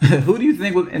 Who do you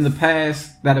think in the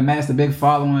past that amassed a big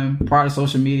following prior to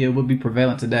social media would be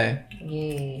prevalent today?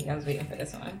 Yeah, I was waiting for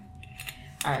this one.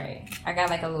 All right. I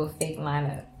got like a little fake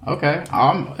lineup. Okay.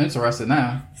 I'm interested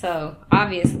now. So,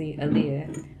 obviously,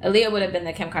 Aaliyah. Aaliyah would have been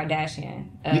the Kim Kardashian.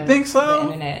 You think so?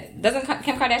 The internet. Doesn't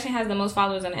Kim Kardashian has the most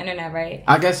followers on the internet, right?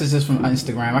 I guess it's just from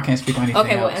Instagram. I can't speak on anything else.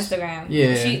 Okay, well, Instagram.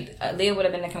 Yeah. Aaliyah would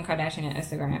have been the Kim Kardashian on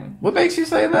Instagram. What makes you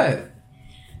say that?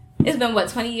 It's been,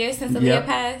 20 years since Aaliyah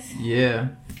passed? Yeah.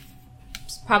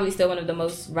 It's probably still one of the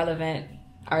most relevant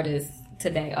artists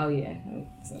today. Oh, yeah.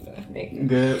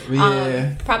 Good.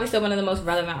 Yeah. Probably still one of the most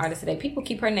relevant artists today. People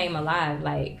keep her name alive,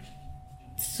 like,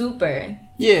 super.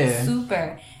 Yeah.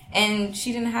 Super. And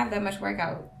she didn't have that much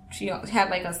workout. She had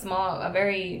like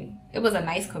it was a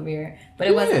nice career, but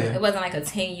it wasn't like a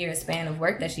 10-year span of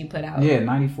work that she put out. Yeah,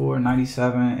 94,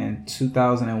 97, and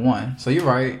 2001. So you're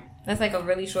right. That's like a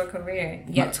really short career.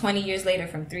 Yet 20 years later,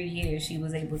 from 3 years, she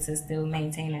was able to still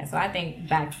maintain that. So I think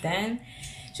back then,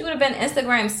 she would have been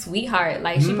Instagram's sweetheart.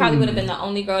 Like, she probably would have been the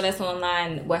only girl that's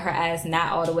online with her ass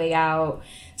not all the way out.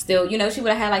 Still, you know, she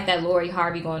would have had like that Lori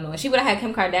Harvey going on. She would have had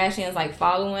Kim Kardashian's like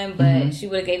following, but she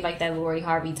would have gave like that Lori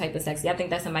Harvey type of sexy. I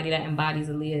think that's somebody that embodies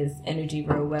Aaliyah's energy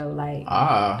real well, like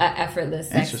effortless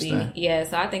sexy. Yeah,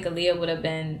 so I think Aaliyah would have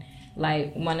been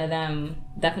like one of them,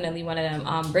 definitely one of them.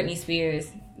 Britney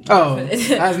Spears. Oh,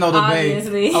 that's no debate.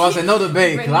 Obviously. I was say no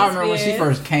debate because I remember when she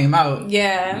first came out.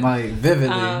 Yeah, like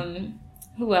vividly.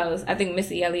 Who else? I think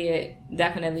Missy Elliott,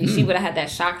 definitely. She would have had that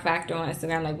shock factor on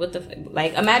Instagram. Like, what the...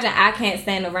 Like, imagine I Can't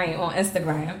Stand the Rain on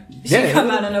Instagram. She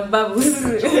come out in the bubbles.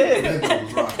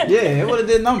 It would have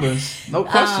did numbers. No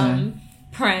question.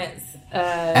 Prince.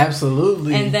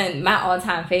 Absolutely. And then my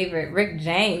all-time favorite, Rick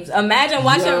James. Imagine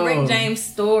watching Rick James'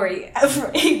 story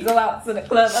after he go out to the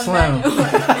club.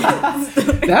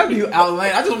 That'd be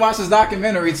outlandish. I just watched his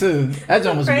documentary, too. That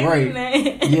joint was great.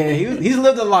 Man. Yeah, he's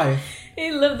lived a life. He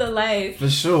lived a life. For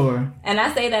sure. And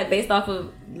I say that based off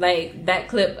of, like, that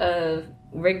clip of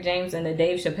Rick James and the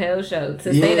Dave Chappelle show.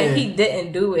 To say that he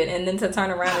didn't do it and then to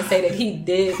turn around and say that he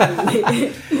did do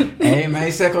it. Hey, man,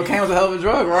 he said cocaine was a hell of a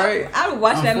drug, right? I would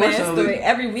watch that man's story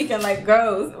every weekend like,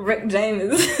 girls, Rick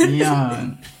James.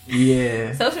 Young.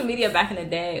 Yeah. Social media back in the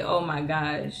day, oh my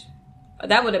gosh.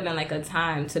 That would have been like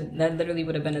that literally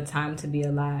would have been a time to be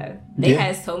alive. They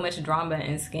had so much drama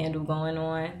and scandal going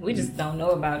on. We just don't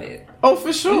know about it. Oh,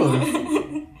 for sure.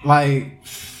 Like,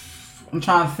 I'm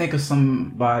trying to think of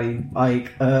somebody, like,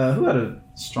 who had a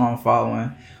strong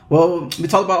following. Well, we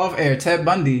talked about off air, Ted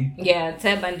Bundy. Yeah,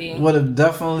 Ted Bundy. Would have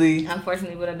definitely...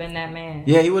 Unfortunately, would have been that man.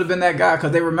 Yeah, he would have been that guy,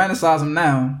 because they romanticize him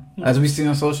now, as we see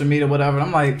on social media, whatever.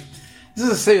 I'm like... This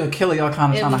is a serial killer y'all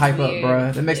kind of trying to hype up,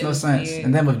 bruh. That makes no sense. Weird.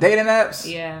 And then with dating apps...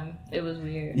 Yeah, it was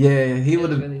weird. Yeah, he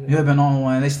would have been on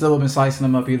one. They still would have been slicing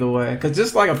him up either way. Because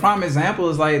just like a prime example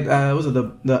is like, was it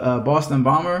the Boston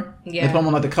Bomber? Yeah. They put him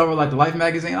on like the cover of like the Life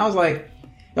magazine. I was like,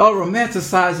 y'all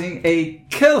romanticizing a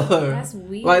killer. That's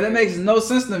weird. Like, that makes no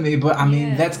sense to me. But I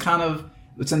mean, that's kind of...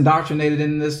 It's indoctrinated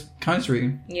in this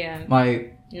country. Yeah.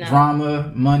 Like,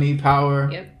 drama, money, power.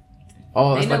 Yep.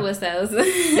 Oh, they know what sells.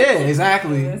 Yeah,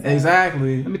 exactly.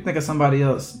 Exactly. Let me think of somebody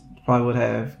else probably would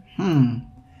have.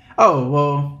 Oh,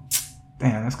 well,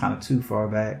 damn, that's kind of too far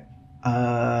back.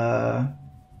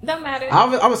 Don't matter.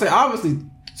 I would say, obviously,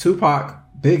 Tupac,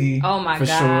 Biggie. Oh, my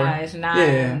gosh. Sure. Nah.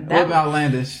 Yeah, that would have been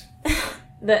outlandish.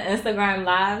 The Instagram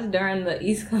lives during the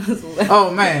East Coast.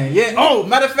 Oh, man. Yeah. Oh,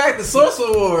 matter of fact, the Source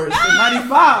Awards in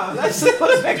 95. That shit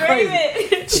would have been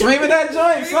crazy. Streaming that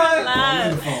joint, son.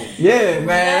 Yeah, man.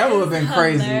 That would have been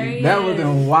crazy. That would have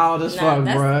been wild as fuck,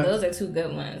 bro. Those are two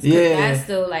good ones. Yeah.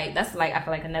 That's like, I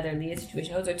feel like another Leah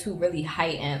situation. Those are two really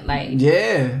heightened, like,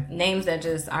 names that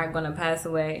just aren't going to pass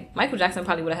away. Michael Jackson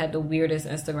probably would have had the weirdest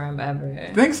Instagram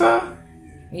ever. Think so?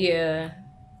 Yeah.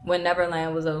 When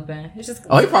Neverland was open. It's just...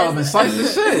 Oh, he probably been slicing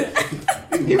shit.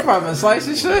 He probably been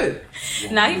slicing shit.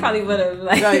 Nah, he probably would have,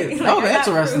 like...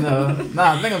 Interesting, though.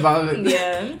 Nah, think about it.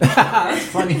 Yeah. That's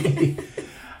funny.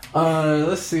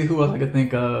 Let's see who else I could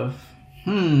think of.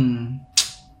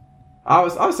 I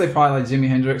would say probably like Jimi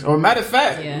Hendrix. Or matter of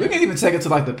fact, we can even take it to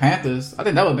like the Panthers. I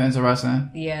think that would have been interesting.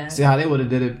 Yeah. See how they would have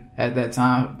did it at that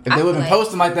time. If they would have been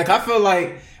posting like that. 'Cause I feel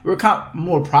like we were kind of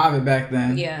more private back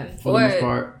then. Yeah. For the most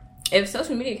part. If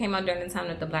social media came out during the time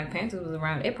that the Black Panthers was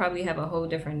around, it probably have a whole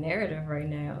different narrative right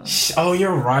now. Oh,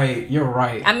 you're right. You're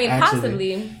right. I mean,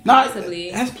 possibly.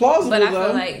 That's plausible, but I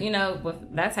feel like, you know,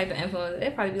 with that type of influence,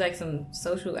 it'd probably be like some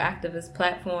social activist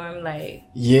platform, like...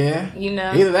 Yeah. You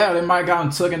know? Either that or they might have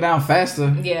gotten taken down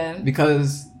faster. Yeah.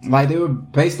 Because, like, they were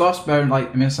based off spreading,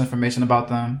 like, misinformation about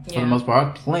them, for the most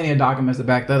part. Plenty of documents to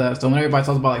back that up. So when everybody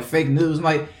talks about, like, fake news, I'm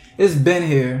like... It's been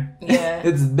here. Yeah.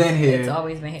 It's been here. It's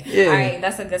always been here. Yeah. All right,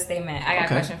 that's a good statement. I got a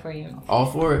question for you. All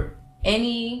for it.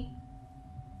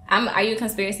 Are you a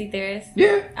conspiracy theorist?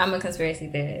 Yeah. I'm a conspiracy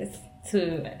theorist.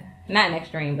 Not an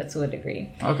extreme, but to a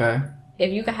degree. Okay.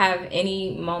 If you could have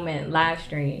any moment live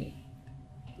stream,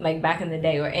 like back in the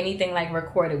day, or anything like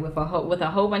recorded with a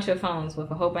whole bunch of phones,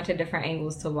 with a whole bunch of different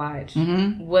angles to watch,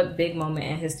 what big moment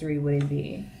in history would it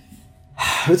be?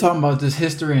 We're talking about just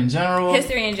history in general?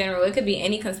 History in general. It could be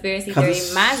any conspiracy theory.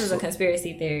 Mine is a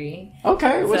conspiracy theory.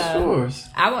 Okay, what's yours?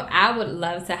 I would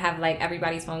love to have like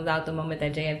everybody's phones out the moment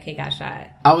that JFK got shot.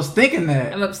 I was thinking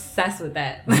that. I'm obsessed with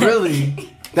that.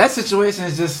 Really? That situation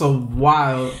is just so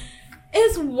wild.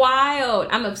 It's wild.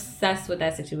 I'm obsessed with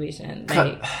that situation.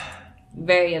 Like,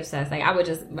 very obsessed. Like,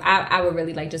 I would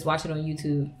really like just watch it on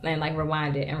YouTube and like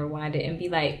rewind it and be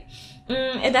like,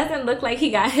 It doesn't look like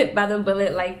he got hit by the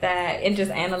bullet like that, and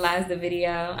just analyzed the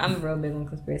video. I'm real big on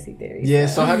conspiracy theories. Yeah,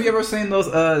 so have you ever seen those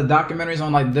documentaries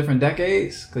on like different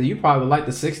decades? Because you probably like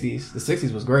the 60s. The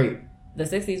 60s was great. The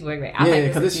 60s were great. I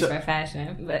like the 60s for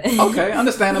fashion. But okay,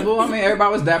 understandable. I mean,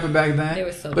 everybody was dapper back then. They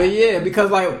were so But dapper. yeah, because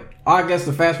like, I guess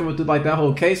the fast forward through like that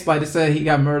whole case, like they said he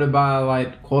got murdered by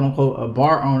like quote unquote a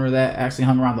bar owner that actually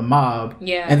hung around the mob.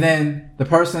 Yeah. And then the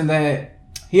person that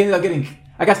he ended up getting,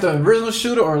 I guess the original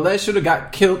shooter or alleged shooter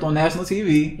got killed on national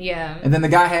TV. Yeah. And then the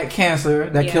guy had cancer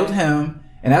that killed him.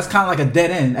 And that's kind of like a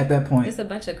dead end at that point. It's a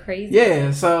bunch of crazy.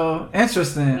 Yeah, so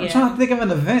interesting. Yeah. I'm trying to think of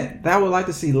an event that I would like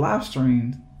to see live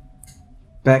streamed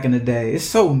back in the day. It's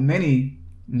so many.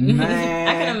 Man.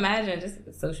 I can imagine just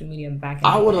social media back in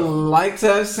I the would day. have liked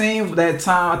to have seen that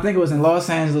time. I think it was in Los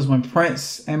Angeles when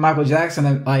Prince and Michael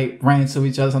Jackson like ran into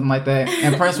each other, something like that.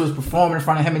 And Prince was performing in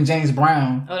front of him and James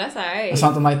Brown. Oh, that's all right. Or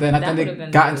something like that. And I That think would've they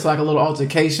been got dope. into like a little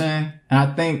altercation. And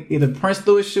I think either Prince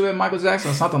threw his shoe at Michael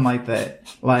Jackson or something like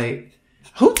that. Like,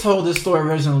 who told this story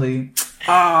originally?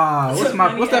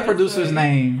 What's that producer's story.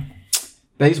 name?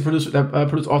 That used to produce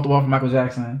Off the Wall for Michael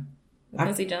Jackson.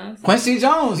 Quincy Jones. Quincy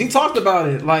Jones. He talked about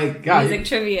it. Like, God, Music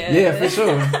trivia. yeah, for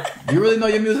sure. You really know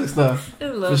your music stuff. Just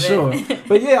a little For bit. sure.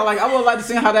 But yeah, like I would like to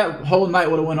see how that whole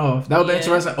night would have went off. That would be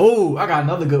interesting. Oh, I got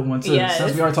another good one too. Yes.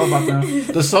 Since we already talked about them.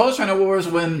 The Soul Train Awards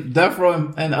when Death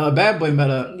Row and Bad Boy met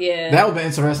up. Yeah. That would be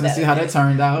interesting to see how that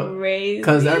turned out. Crazy.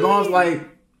 Because everyone's like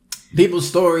people's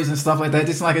stories and stuff like that.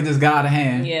 Just like it just got out of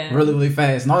hand. Yeah. Really, really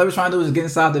fast. And all they were trying to do was get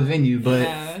inside the venue. But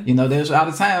Yeah. you know, they was out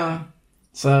of town.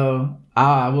 So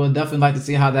I would definitely like to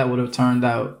see how that would have turned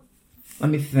out. Let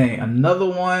me think. Another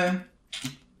one.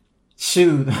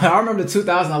 Shoot. I remember the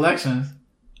 2000 elections.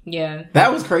 Yeah.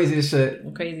 That was crazy as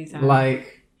shit. Crazy time.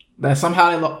 Like, that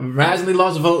somehow they randomly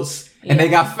lost votes and they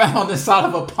got found inside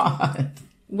of a pond.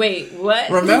 Wait, what?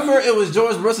 Remember, it was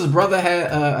George Bush's brother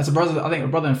had, I think a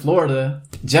brother in Florida,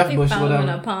 Jeff They Bush, found him in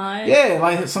whatever. a pond. Yeah,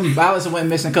 like some ballots went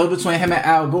missing because between him and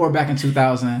Al Gore back in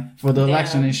 2000 for the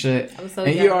election and shit. I'm so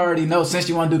And young. you already know, since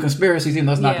you want to do conspiracies, even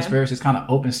though it's not Yeah. conspiracy, it's kind of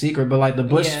open secret, but like the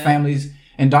Bush Yeah. family's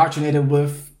indoctrinated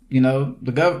with, you know,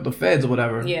 the feds or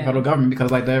whatever, Yeah. federal government,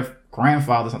 because like their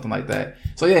grandfather, something like that.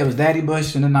 So yeah, it was Daddy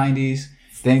Bush in the 90s.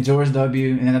 Then George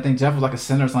W. And then I think Jeff was like a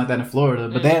senator or something like that in Florida.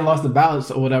 But they had lost the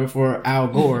ballots or whatever for Al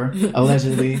Gore,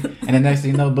 allegedly. And then next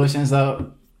thing you know, Bush ends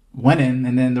up winning.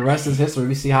 And then the rest is history.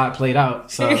 We see how it played out.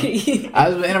 So I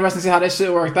was interested to see how that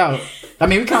shit worked out. I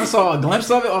mean, we kind of saw a glimpse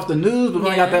of it off the news, but we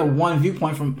only got that one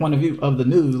viewpoint from point of view of the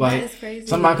news. Like, is crazy.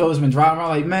 somebody has been driving around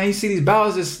like, man, you see these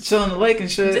ballots just chilling in the lake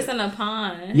and shit. Just in a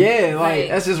pond. Yeah, like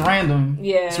that's just random.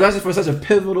 Yeah. Especially for such a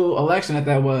pivotal election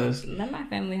that was. Let my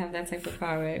family have that type of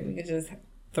power. We could just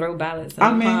throw ballots. In I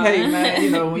the mean, pond. hey man, you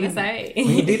know when, That's right. when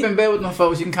you're deep in bed with them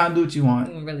folks, you can kind of do what you want.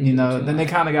 You can really you do know, what you then want. they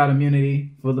kind of got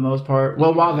immunity for the most part.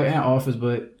 Well, while they're in office,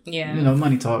 but Yeah. you know,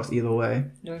 money talks either way.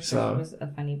 George So- Bush was a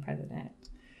funny president.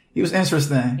 He was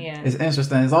interesting. Yeah. It's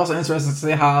interesting. It's also interesting to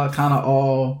see how it kind of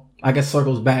all, I guess,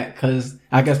 circles back because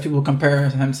I guess people compare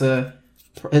him to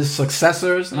his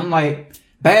successors, and I'm like,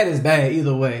 bad is bad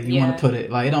either way you want Yeah. to put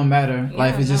it. Like it don't matter. Yeah,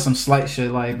 Like if it's just no. some slight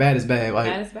shit. Like bad is bad. Like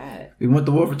That is bad. we went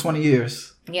to war for 20 years.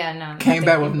 Yeah, no. Came I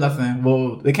back think with people- nothing.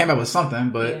 Well, they came back with something,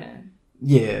 but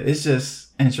yeah, it's just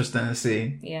interesting to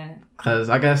see. Yeah. Cause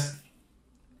I guess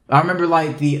I remember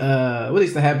like the what they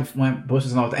used to have before when Bush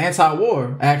was in office, the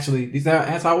anti-war actually. These are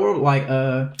anti-war like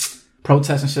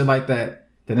protests and shit like that.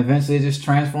 Then eventually it just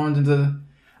transformed into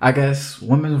I guess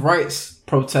women's rights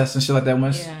protests and shit like that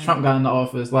once Yeah. Trump got into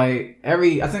office. Like I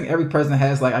think every president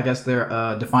has like I guess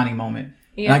their defining moment.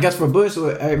 Yeah. And I guess for Bush,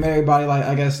 everybody like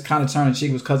I guess kind of turned the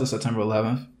cheek was because of September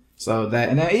 11th. So that,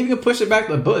 and then even push it back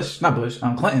to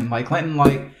Clinton. Like Clinton,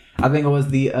 like I think it was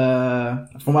the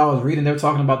from what I was reading, they were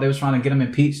talking about they was trying to get him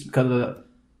impeached because of the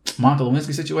Monica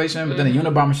Lewinsky situation. But then the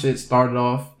Unabomber shit started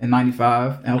off in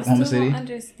 '95 in Oklahoma I still City. don't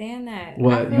understand that.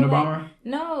 What, I feel Unabomber?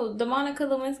 No, the Monica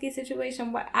Lewinsky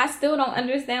situation. I still don't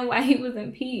understand why he was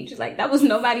impeached. Like that was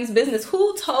nobody's business.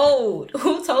 Who told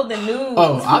the news?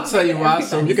 Oh, I'll tell you why.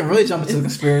 So you can really jump into the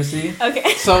conspiracy.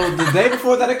 Okay. So the day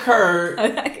before that occurred,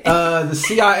 Okay. the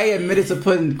CIA admitted to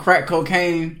putting crack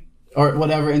cocaine or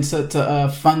whatever into to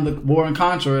fund the war in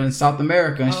Contra in South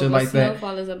America and shit what like that.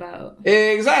 Snowfall is about.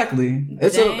 Exactly.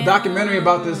 It's a Damn. documentary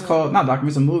about this called, not documentary,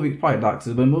 it's a movie, probably a doc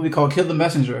too, but a movie called Kill the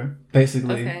Messenger,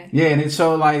 basically. Okay. Yeah, and it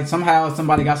showed like somehow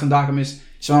somebody got some documents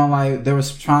showing like they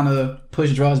was trying to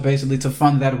push drugs basically to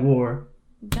fund that war.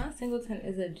 John Singleton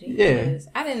is a genius.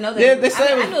 I didn't know that. Yeah, they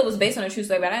said I knew it was based on a true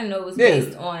story, but I didn't know it was Yeah.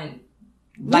 based on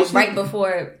Like right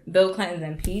before Bill Clinton's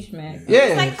impeachment.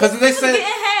 Yeah, because they said getting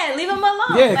head, leave him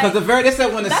alone. Yeah, because they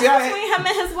said when the that's CIA between him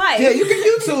and his wife. Yeah, you can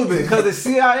YouTube it because the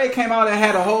CIA came out and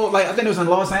had a whole I think it was in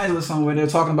Los Angeles somewhere. They're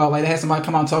talking about they had somebody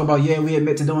come out and talk about we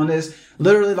admit to doing this.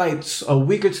 Literally a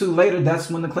week or two later, that's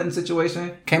when the Clinton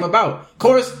situation came about. Of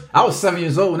course, I was 7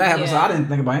 years old when that happened, so I didn't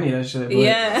think about any of that shit.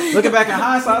 But looking back in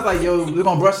hindsight, I was like, yo, we're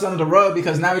gonna brush it under the rug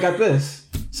because now we got this.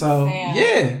 So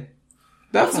yeah.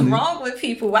 Definitely. What's wrong with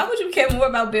people? Why would you care more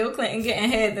about Bill Clinton getting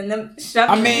head than them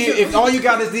shoving? I mean, if all you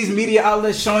got is these media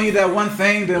outlets showing you that one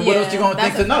thing, then what else you gonna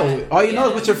think to know? All you know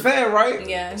is what you're fed, right?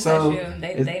 Yeah, so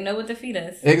they know what to feed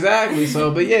us. Exactly.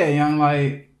 So, but yeah, young,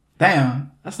 like,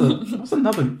 damn, that's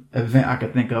another event I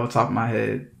could think of off the top of my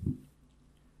head.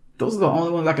 Those are the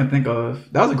only ones I can think of.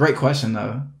 That was a great question,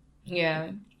 though.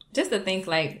 Yeah. Just to think,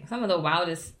 like, some of the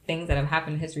wildest things that have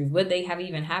happened in history, would they have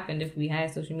even happened if we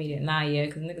had social media? Nah, yeah,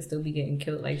 because niggas still be getting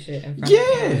killed like shit in front of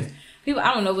cameras. People,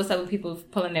 I don't know what's up with people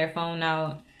pulling their phone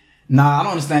out. Nah, I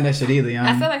don't understand that shit either, young.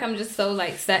 I feel like I'm just so,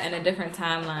 like, set in a different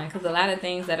timeline, because a lot of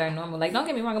things that are normal, like, don't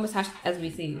get me wrong, I'm attached, as we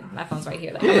see, my phone's right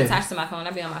here. Like, I'm attached to my phone,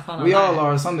 I be on my phone We all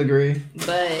are, to some degree.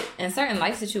 But in certain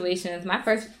life situations, my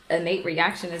first innate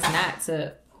reaction is not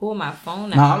to pull my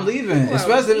phone out. Nah, I'm leaving.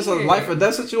 Especially if it's a life or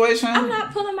death situation. I'm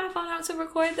not pulling my phone out to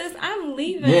record this. I'm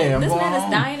leaving. Yeah, this man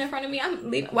is dying in front of me. I'm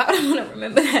leaving. Why would I want to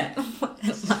remember that?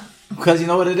 Because you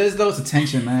know what it is, though? It's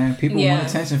attention, man. People want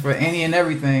attention for any and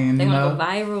everything. And, they want to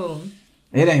go viral.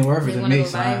 It ain't worth it to me,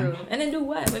 son. And then do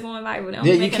what? We're going viral. They don't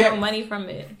be making no money from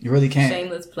it. You really can't.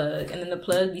 Shameless plug. And then the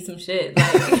plug be some shit.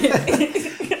 Like...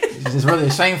 It's just really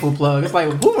a shameful plug. It's like,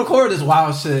 who recorded this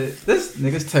wild shit? This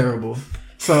nigga's terrible.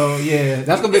 So, yeah,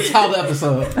 that's going to be the title of the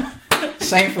episode.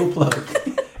 Shameful plug.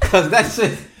 Because that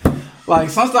shit,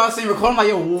 like, some stuff I've seen recording, I'm like,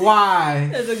 yo, why?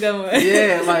 That's a good one.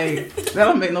 Yeah, like, that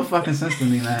don't make no fucking sense to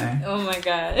me, man. Oh, my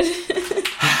God.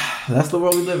 That's the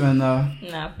world we live in, though.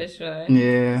 Nah, for sure.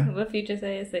 Yeah. What Future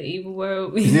say? It's the evil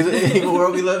world. Is it the evil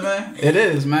world we live in? It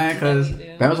is, man, because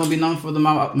rappers gonna be known for the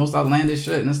most outlandish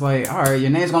shit. And it's like, all right,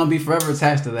 your name's gonna be forever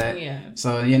attached to that. Yeah.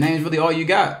 So your name's really all you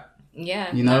got.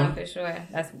 Yeah, you know, for sure.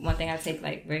 That's one thing I take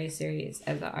like very serious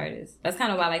as an artist. That's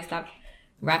kind of why I like stopped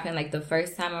rapping like the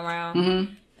first time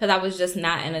around, because I was just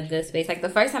not in a good space. Like the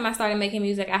first time I started making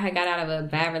music, I had got out of a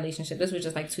bad relationship. This was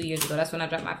just like 2 years ago. That's when I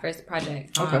dropped my first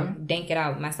project. Dank It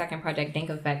Out. My second project, Dank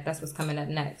Effect. That's what's coming up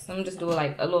next. So I'm just doing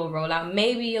like a little rollout,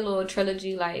 maybe a little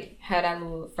trilogy, like had that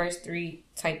little first 3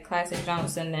 type classic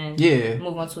jumps, and then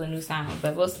move on to a new sound.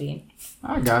 But we'll see.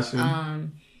 I got you.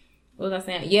 What was I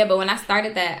saying? Yeah, but when I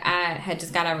started that, I had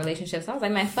just got out of relationships. So I was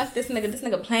like, man, fuck this nigga. This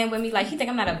nigga playing with me. Like, he think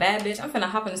I'm not a bad bitch. I'm finna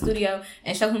hop in the studio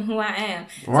and show him who I am.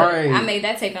 Right. So I made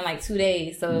that tape in like 2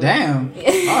 days. So damn.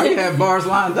 Oh, you had bars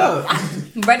lined up.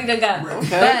 Ready to go.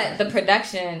 Okay. But the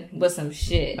production was some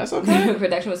shit. That's okay. The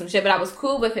production was some shit. But I was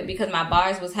cool with it because my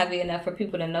bars was heavy enough for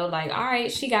people to know, like, all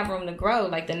right, she got room to grow.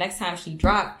 Like, the next time she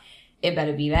drop, it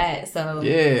better be that. So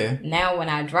yeah. Now when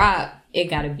I drop, it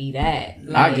gotta be that.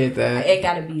 Like, I get that. It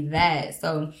gotta be that.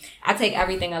 So I take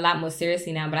everything a lot more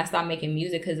seriously now, but I stopped making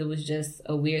music because it was just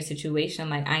a weird situation.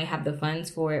 Like, I ain't have the funds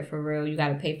for it, for real. You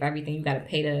gotta pay for everything. You gotta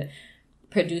pay the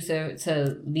producer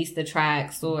to lease the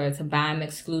tracks or to buy them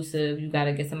exclusive. You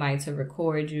gotta get somebody to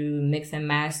record you, mix and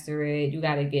master it. You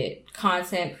gotta get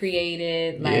content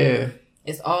created. Like,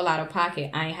 it's all out of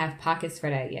pocket. I ain't have pockets for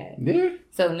that yet. Yeah.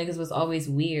 So niggas was always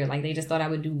weird. Like, they just thought I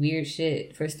would do weird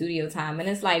shit for studio time. And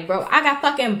it's like, bro, I got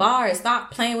fucking bars.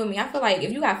 Stop playing with me. I feel like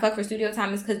if you got fucked for studio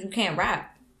time, it's because you can't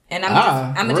rap. And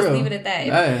I'm gonna just leave it at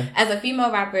that. As a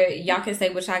female rapper, y'all can say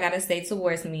what y'all gotta say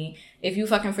towards me. If you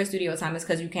fucking for studio time, it's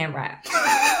because you can't rap.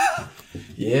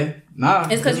 Yeah. Nah.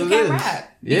 It's because you can't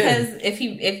rap. Yeah. Because if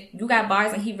you got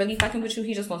bars and he really fucking with you,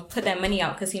 he just gonna put that money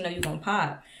out because he know you gonna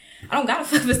pop. I don't gotta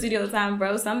fuck for studio time,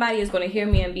 bro. Somebody is gonna hear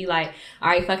me and be like, all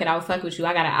right, fuck it, I'll fuck with you.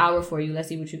 I got an hour for you. Let's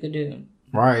see what you could do.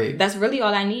 Right. That's really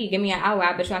all I need. Give me an hour.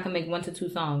 I bet you I can make 1 to 2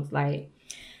 songs. Like,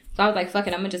 so I was like, fuck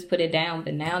it, I'm gonna just put it down.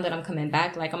 But now that I'm coming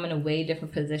back, like, I'm in a way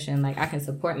different position. Like, I can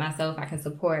support myself. I can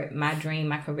support my dream,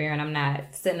 my career. And I'm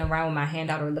not sitting around with my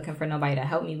hand out or looking for nobody to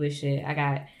help me with shit.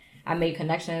 I made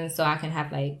connections so I can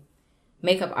have, like,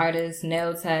 makeup artists,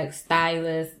 nail techs,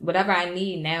 stylists, whatever I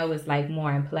need now is like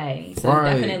more in play. So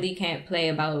definitely can't play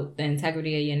about the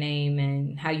integrity of your name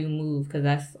and how you move because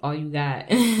that's all you got.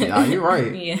 Nah, you're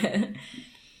right. Yeah.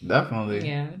 Definitely.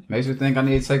 Yeah. Makes me think I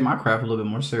need to take my craft a little bit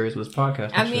more serious with this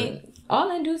podcast. I mean,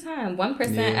 all in due time.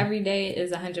 1% every day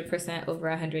is 100% over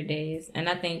 100 days. And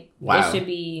I think it should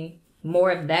be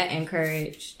more of that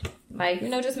encouraged. Like,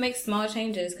 just make small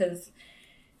changes because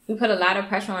we put a lot of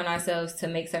pressure on ourselves to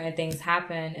make certain things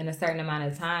happen in a certain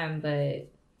amount of time, but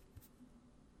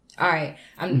All right,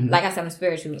 like I said, I'm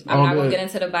spiritual. I'm not gonna get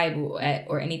into the Bible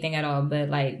or anything at all. But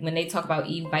like when they talk about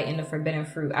Eve biting the forbidden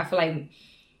fruit, I feel like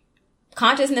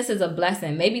consciousness is a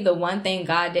blessing. Maybe the one thing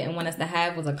God didn't want us to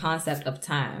have was a concept of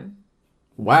time.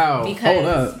 Wow. Because, hold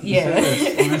up. Yeah.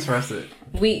 I'm interested.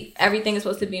 Everything is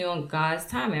supposed to be on God's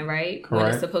timing, right? Correct.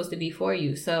 When it's supposed to be for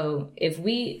you. So if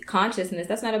consciousness,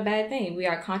 that's not a bad thing. We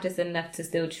are conscious enough to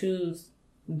still choose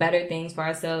better things for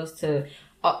ourselves. To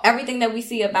everything that we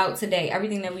see about today,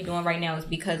 everything that we're doing right now is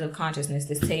because of consciousness.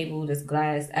 This table, this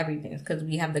glass, everything. It's because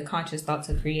we have the conscious thought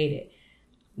to create it.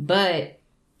 But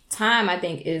time, I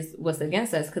think, is what's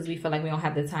against us because we feel like we don't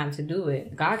have the time to do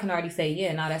it. God can already say,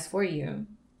 yeah, no, that's for you.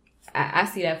 I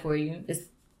see that for you. It's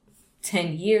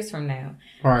 10 years from now.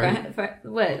 Right. For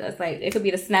what? That's like, it could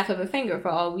be the snap of a finger for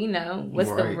all we know. What's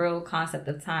the Right. real concept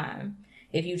of time?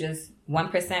 If you just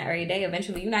 1% every day,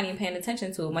 eventually you're not even paying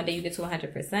attention to it. One day you get to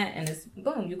 100% and it's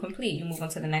boom, you complete. You move on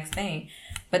to the next thing.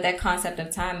 But that concept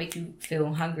of time make you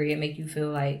feel hungry. It make you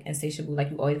feel like insatiable, like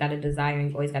you always got a desire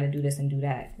and you always got to do this and do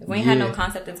that. If we ain't had no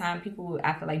concept of time, people would,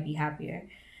 I feel like, be happier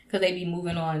because they be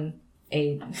moving on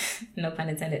a, no pun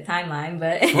intended, timeline,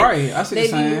 but right, I see they be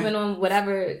saying. moving on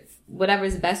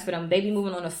whatever's best for them. They be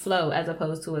moving on a flow as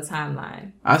opposed to a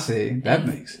timeline. I see. That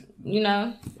makes. You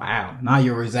know? Wow. Now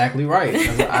you're exactly right.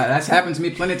 That's happened to me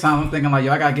plenty of times. I'm thinking like,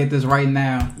 yo, I gotta get this right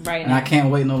now. Right. And I can't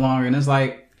wait no longer. And it's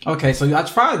like, okay, so I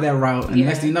tried that route, and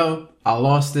next thing you know, I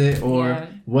lost it, or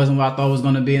wasn't what I thought it was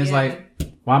gonna be. And it's like,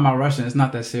 why am I rushing? It's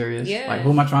not that serious. Yeah. Like, who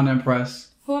am I trying to impress?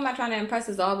 Who am I trying to impress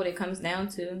is all what it comes down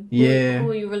to.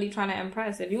 Who are you really trying to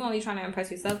impress? If you're only trying to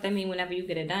impress yourself, that means whenever you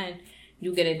get it done,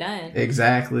 you get it done.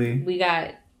 Exactly. We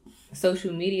got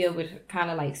social media, which kind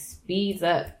of like speeds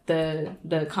up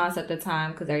the concept of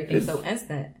time because everything's so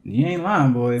instant. You ain't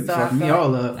lying, boy. You fucking me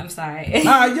all up. I'm sorry.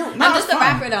 I'm just a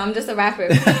rapper, though. I'm just a rapper.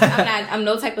 I'm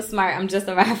no type of smart. I'm just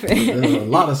a rapper. There's a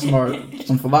lot of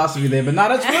some philosophy there, but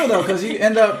that's real though, because you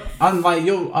end up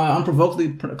you'll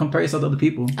unprovokedly compare yourself to other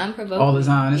people all the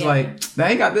time. It's like,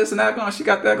 he got this and that going on, she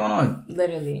got that going on.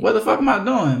 Literally. What the fuck am I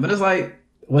doing? But it's like,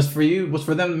 what's for you, what's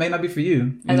for them may not be for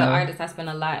you. As an artist,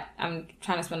 I'm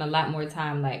trying to spend a lot more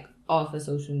time like off of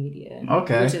social media.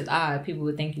 Okay. Which is odd. People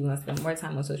would think you want to spend more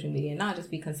time on social media. Not just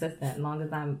be consistent. As long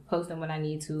as I'm posting when I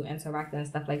need to, interacting and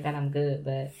stuff like that, I'm good.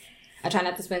 But I try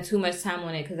not to spend too much time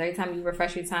on it because every time you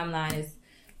refresh your timeline,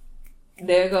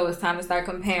 there it goes. It's time to start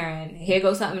comparing. Here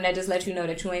goes something that just lets you know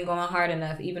that you ain't going hard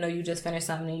enough, even though you just finished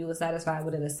something and you were satisfied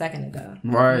with it a second ago.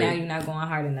 Right. Now you're not going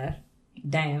hard enough.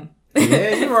 Damn.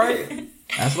 Yeah, you're right.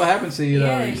 That's what happens to you, though.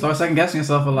 Yeah. You start second guessing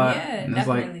yourself a lot. Yeah, and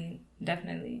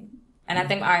definitely. And I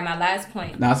think, all right, my last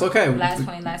point. No, it's okay. Last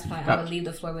point. I'm going to leave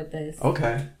the floor with this.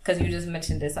 Okay. Because you just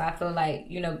mentioned this. So I feel like,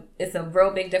 it's a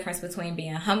real big difference between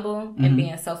being humble and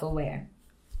being self-aware.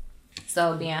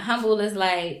 So being humble is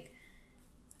like,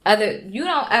 you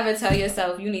don't ever tell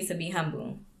yourself you need to be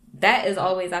humble. That is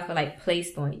always, I feel like,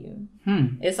 placed on you.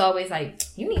 It's always like,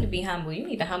 you need to be humble. You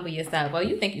need to humble yourself. Oh,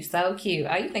 you think you're so cute.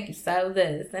 Oh, you think you're so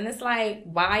this. And it's like,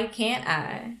 why can't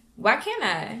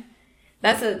I?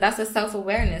 That's a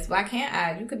self-awareness. Why can't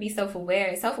I? You could be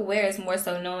self-aware. Self-aware is more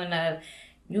so knowing of,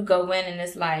 you go in and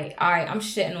it's like, all right, I'm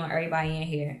shitting on everybody in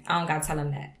here. I don't got to tell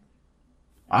them that.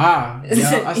 Yeah, I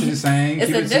see what you're saying. Keep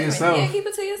it to yourself. Yeah, keep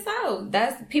it to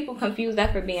yourself. People confuse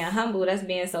that for being humble. That's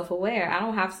being self-aware. I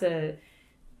don't have to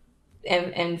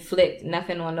inflict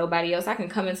nothing on nobody else. I can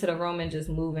come into the room and just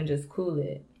move and just cool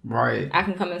it. Right. I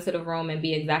can come into the room and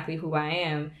be exactly who I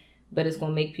am, but it's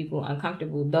going to make people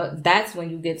uncomfortable. That's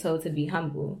when you get told to be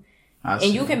humble.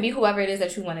 And you can be whoever it is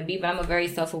that you want to be, but I'm a very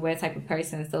self-aware type of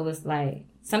person. So it's like,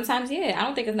 sometimes, I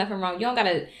don't think there's nothing wrong. You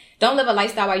don't live a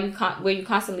lifestyle where you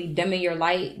constantly dimming your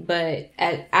light, but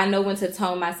I know when to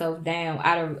tone myself down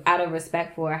out of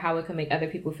respect for how it can make other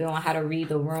people feel and how to read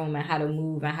the room and how to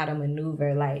move and how to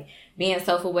maneuver. Like, being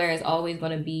self-aware is always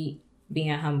going to be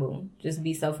being humble. Just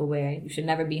be self-aware. You should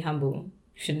never be humble.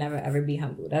 You should never ever be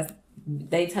humble.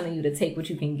 They telling you to take what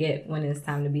you can get when it's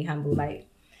time to be humble. Like,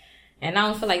 and I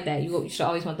don't feel like that. You should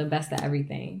always want the best of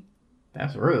everything.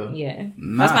 That's real. Yeah.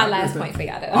 That's my last point for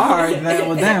y'all, though. All right, man.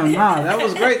 Well, damn. Nah, that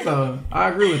was great, though. I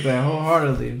agree with that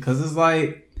wholeheartedly. Because it's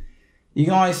like, you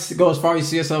can only go as far as you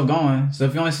see yourself going. So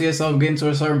if you only see yourself getting to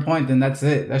a certain point, then that's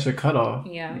it. That's your cutoff.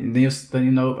 Yeah. And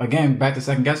then, again, back to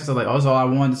second guessing. So like, that's all I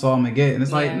want. That's all I'm going to get. And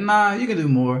it's like, nah, you can do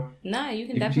more. Nah, you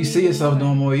can if definitely you see yourself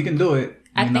doing more, you can do it.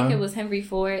 I think it was Henry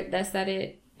Ford that said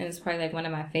it. And it's probably like one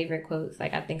of my favorite quotes.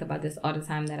 Like, I think about this all the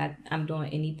time, that I'm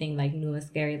doing anything like new and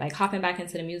scary. Like, hopping back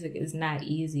into the music is not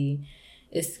easy.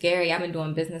 It's scary. I've been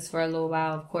doing business for a little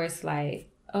while. Of course,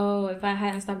 like, oh, if I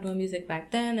hadn't stopped doing music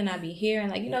back then I'd be here. And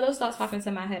like, those thoughts pop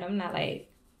into my head. I'm not like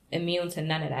immune to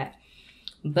none of that.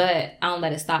 but I don't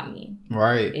let it stop me.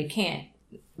 Right. It can't.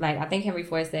 Like, I think Henry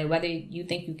Ford said, whether you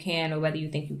think you can or whether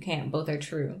you think you can't, both are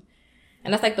true.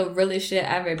 And that's like the realest shit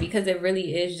ever, because it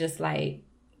really is just like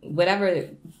whatever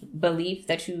belief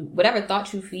that whatever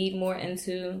thought you feed more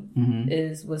into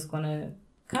is what's gonna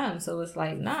come. So it's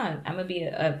like, nah, I'm gonna be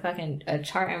a fucking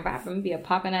charting rapper, I'm gonna be a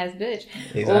popping ass bitch.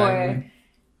 Exactly. Or,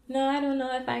 no, I don't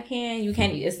know if I can. You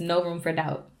can't. It's no room for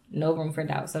doubt. No room for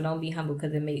doubt. So don't be humble,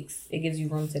 because it gives you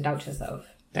room to doubt yourself.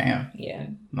 Damn. Yeah.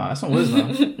 No, that's some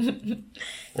wisdom.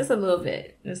 Just a little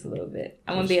bit.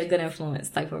 I want to be a good influence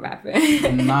type of rapper.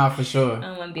 Nah, for sure. I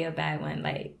don't want to be a bad one.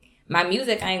 Like, my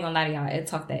music, I ain't gonna lie to y'all, it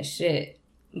talk that shit.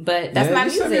 But that's my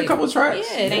music. Send me a couple tracks.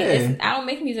 Yeah, I don't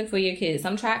make music for your kids.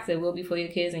 Some tracks, it will be for your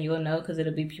kids, and you'll know because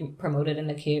it'll be promoted in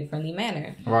a kid-friendly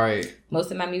manner. Right.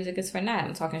 Most of my music is for that.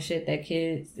 I'm talking shit that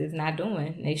kids is not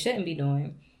doing. They shouldn't be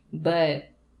doing. But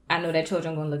I know that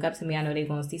children gonna look up to me. I know they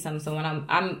gonna see something. So when I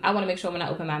want to make sure when I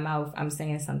open my mouth, I'm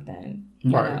saying something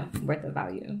worth of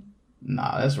value.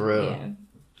 Nah, that's real. Yeah.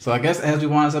 So I guess as we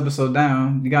wind this episode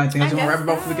down, you got anything else you want to wrap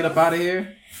about before we get up out of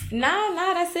here? Nah,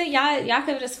 that's it. Y'all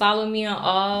could just follow me on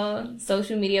all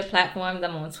social media platforms.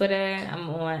 I'm on Twitter. I'm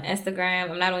on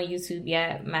Instagram. I'm not on YouTube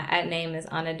yet. My @name is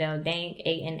Anadel Dank,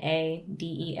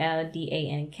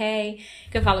 ANADELDANK.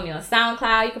 You can follow me on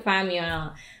SoundCloud. You can find me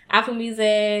on Apple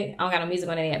Music. I don't got no music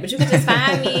on it yet, but you can just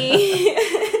find me.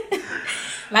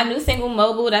 My new single,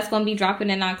 Mobile, that's going to be dropping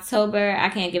in October. I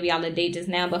can't give y'all a date just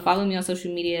now, but follow me on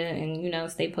social media and,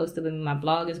 stay posted with me. My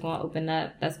blog is going to open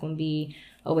up. That's going to be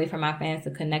a way for my fans to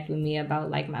connect with me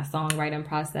about, like, my songwriting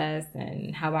process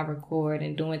and how I record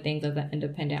and doing things as an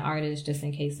independent artist, just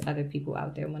in case other people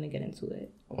out there want to get into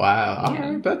it. Wow. Yeah.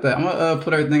 All right, bet that. I'm going to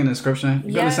put everything in the description.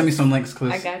 You're going to send me some links,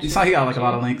 because you saw he got, like, a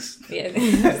lot of links. Yeah,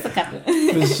 just a couple.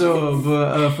 For sure.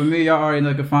 But for me, y'all already know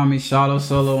you can find me Shalo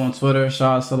Solo on Twitter,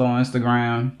 Shalo Solo on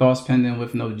Instagram, Thoughts Pending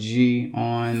with no G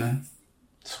on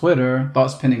Twitter,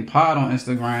 Thoughts Pending Pod on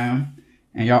Instagram.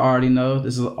 And y'all already know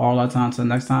this is all our time. Till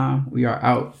next time, we are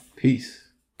out. Peace.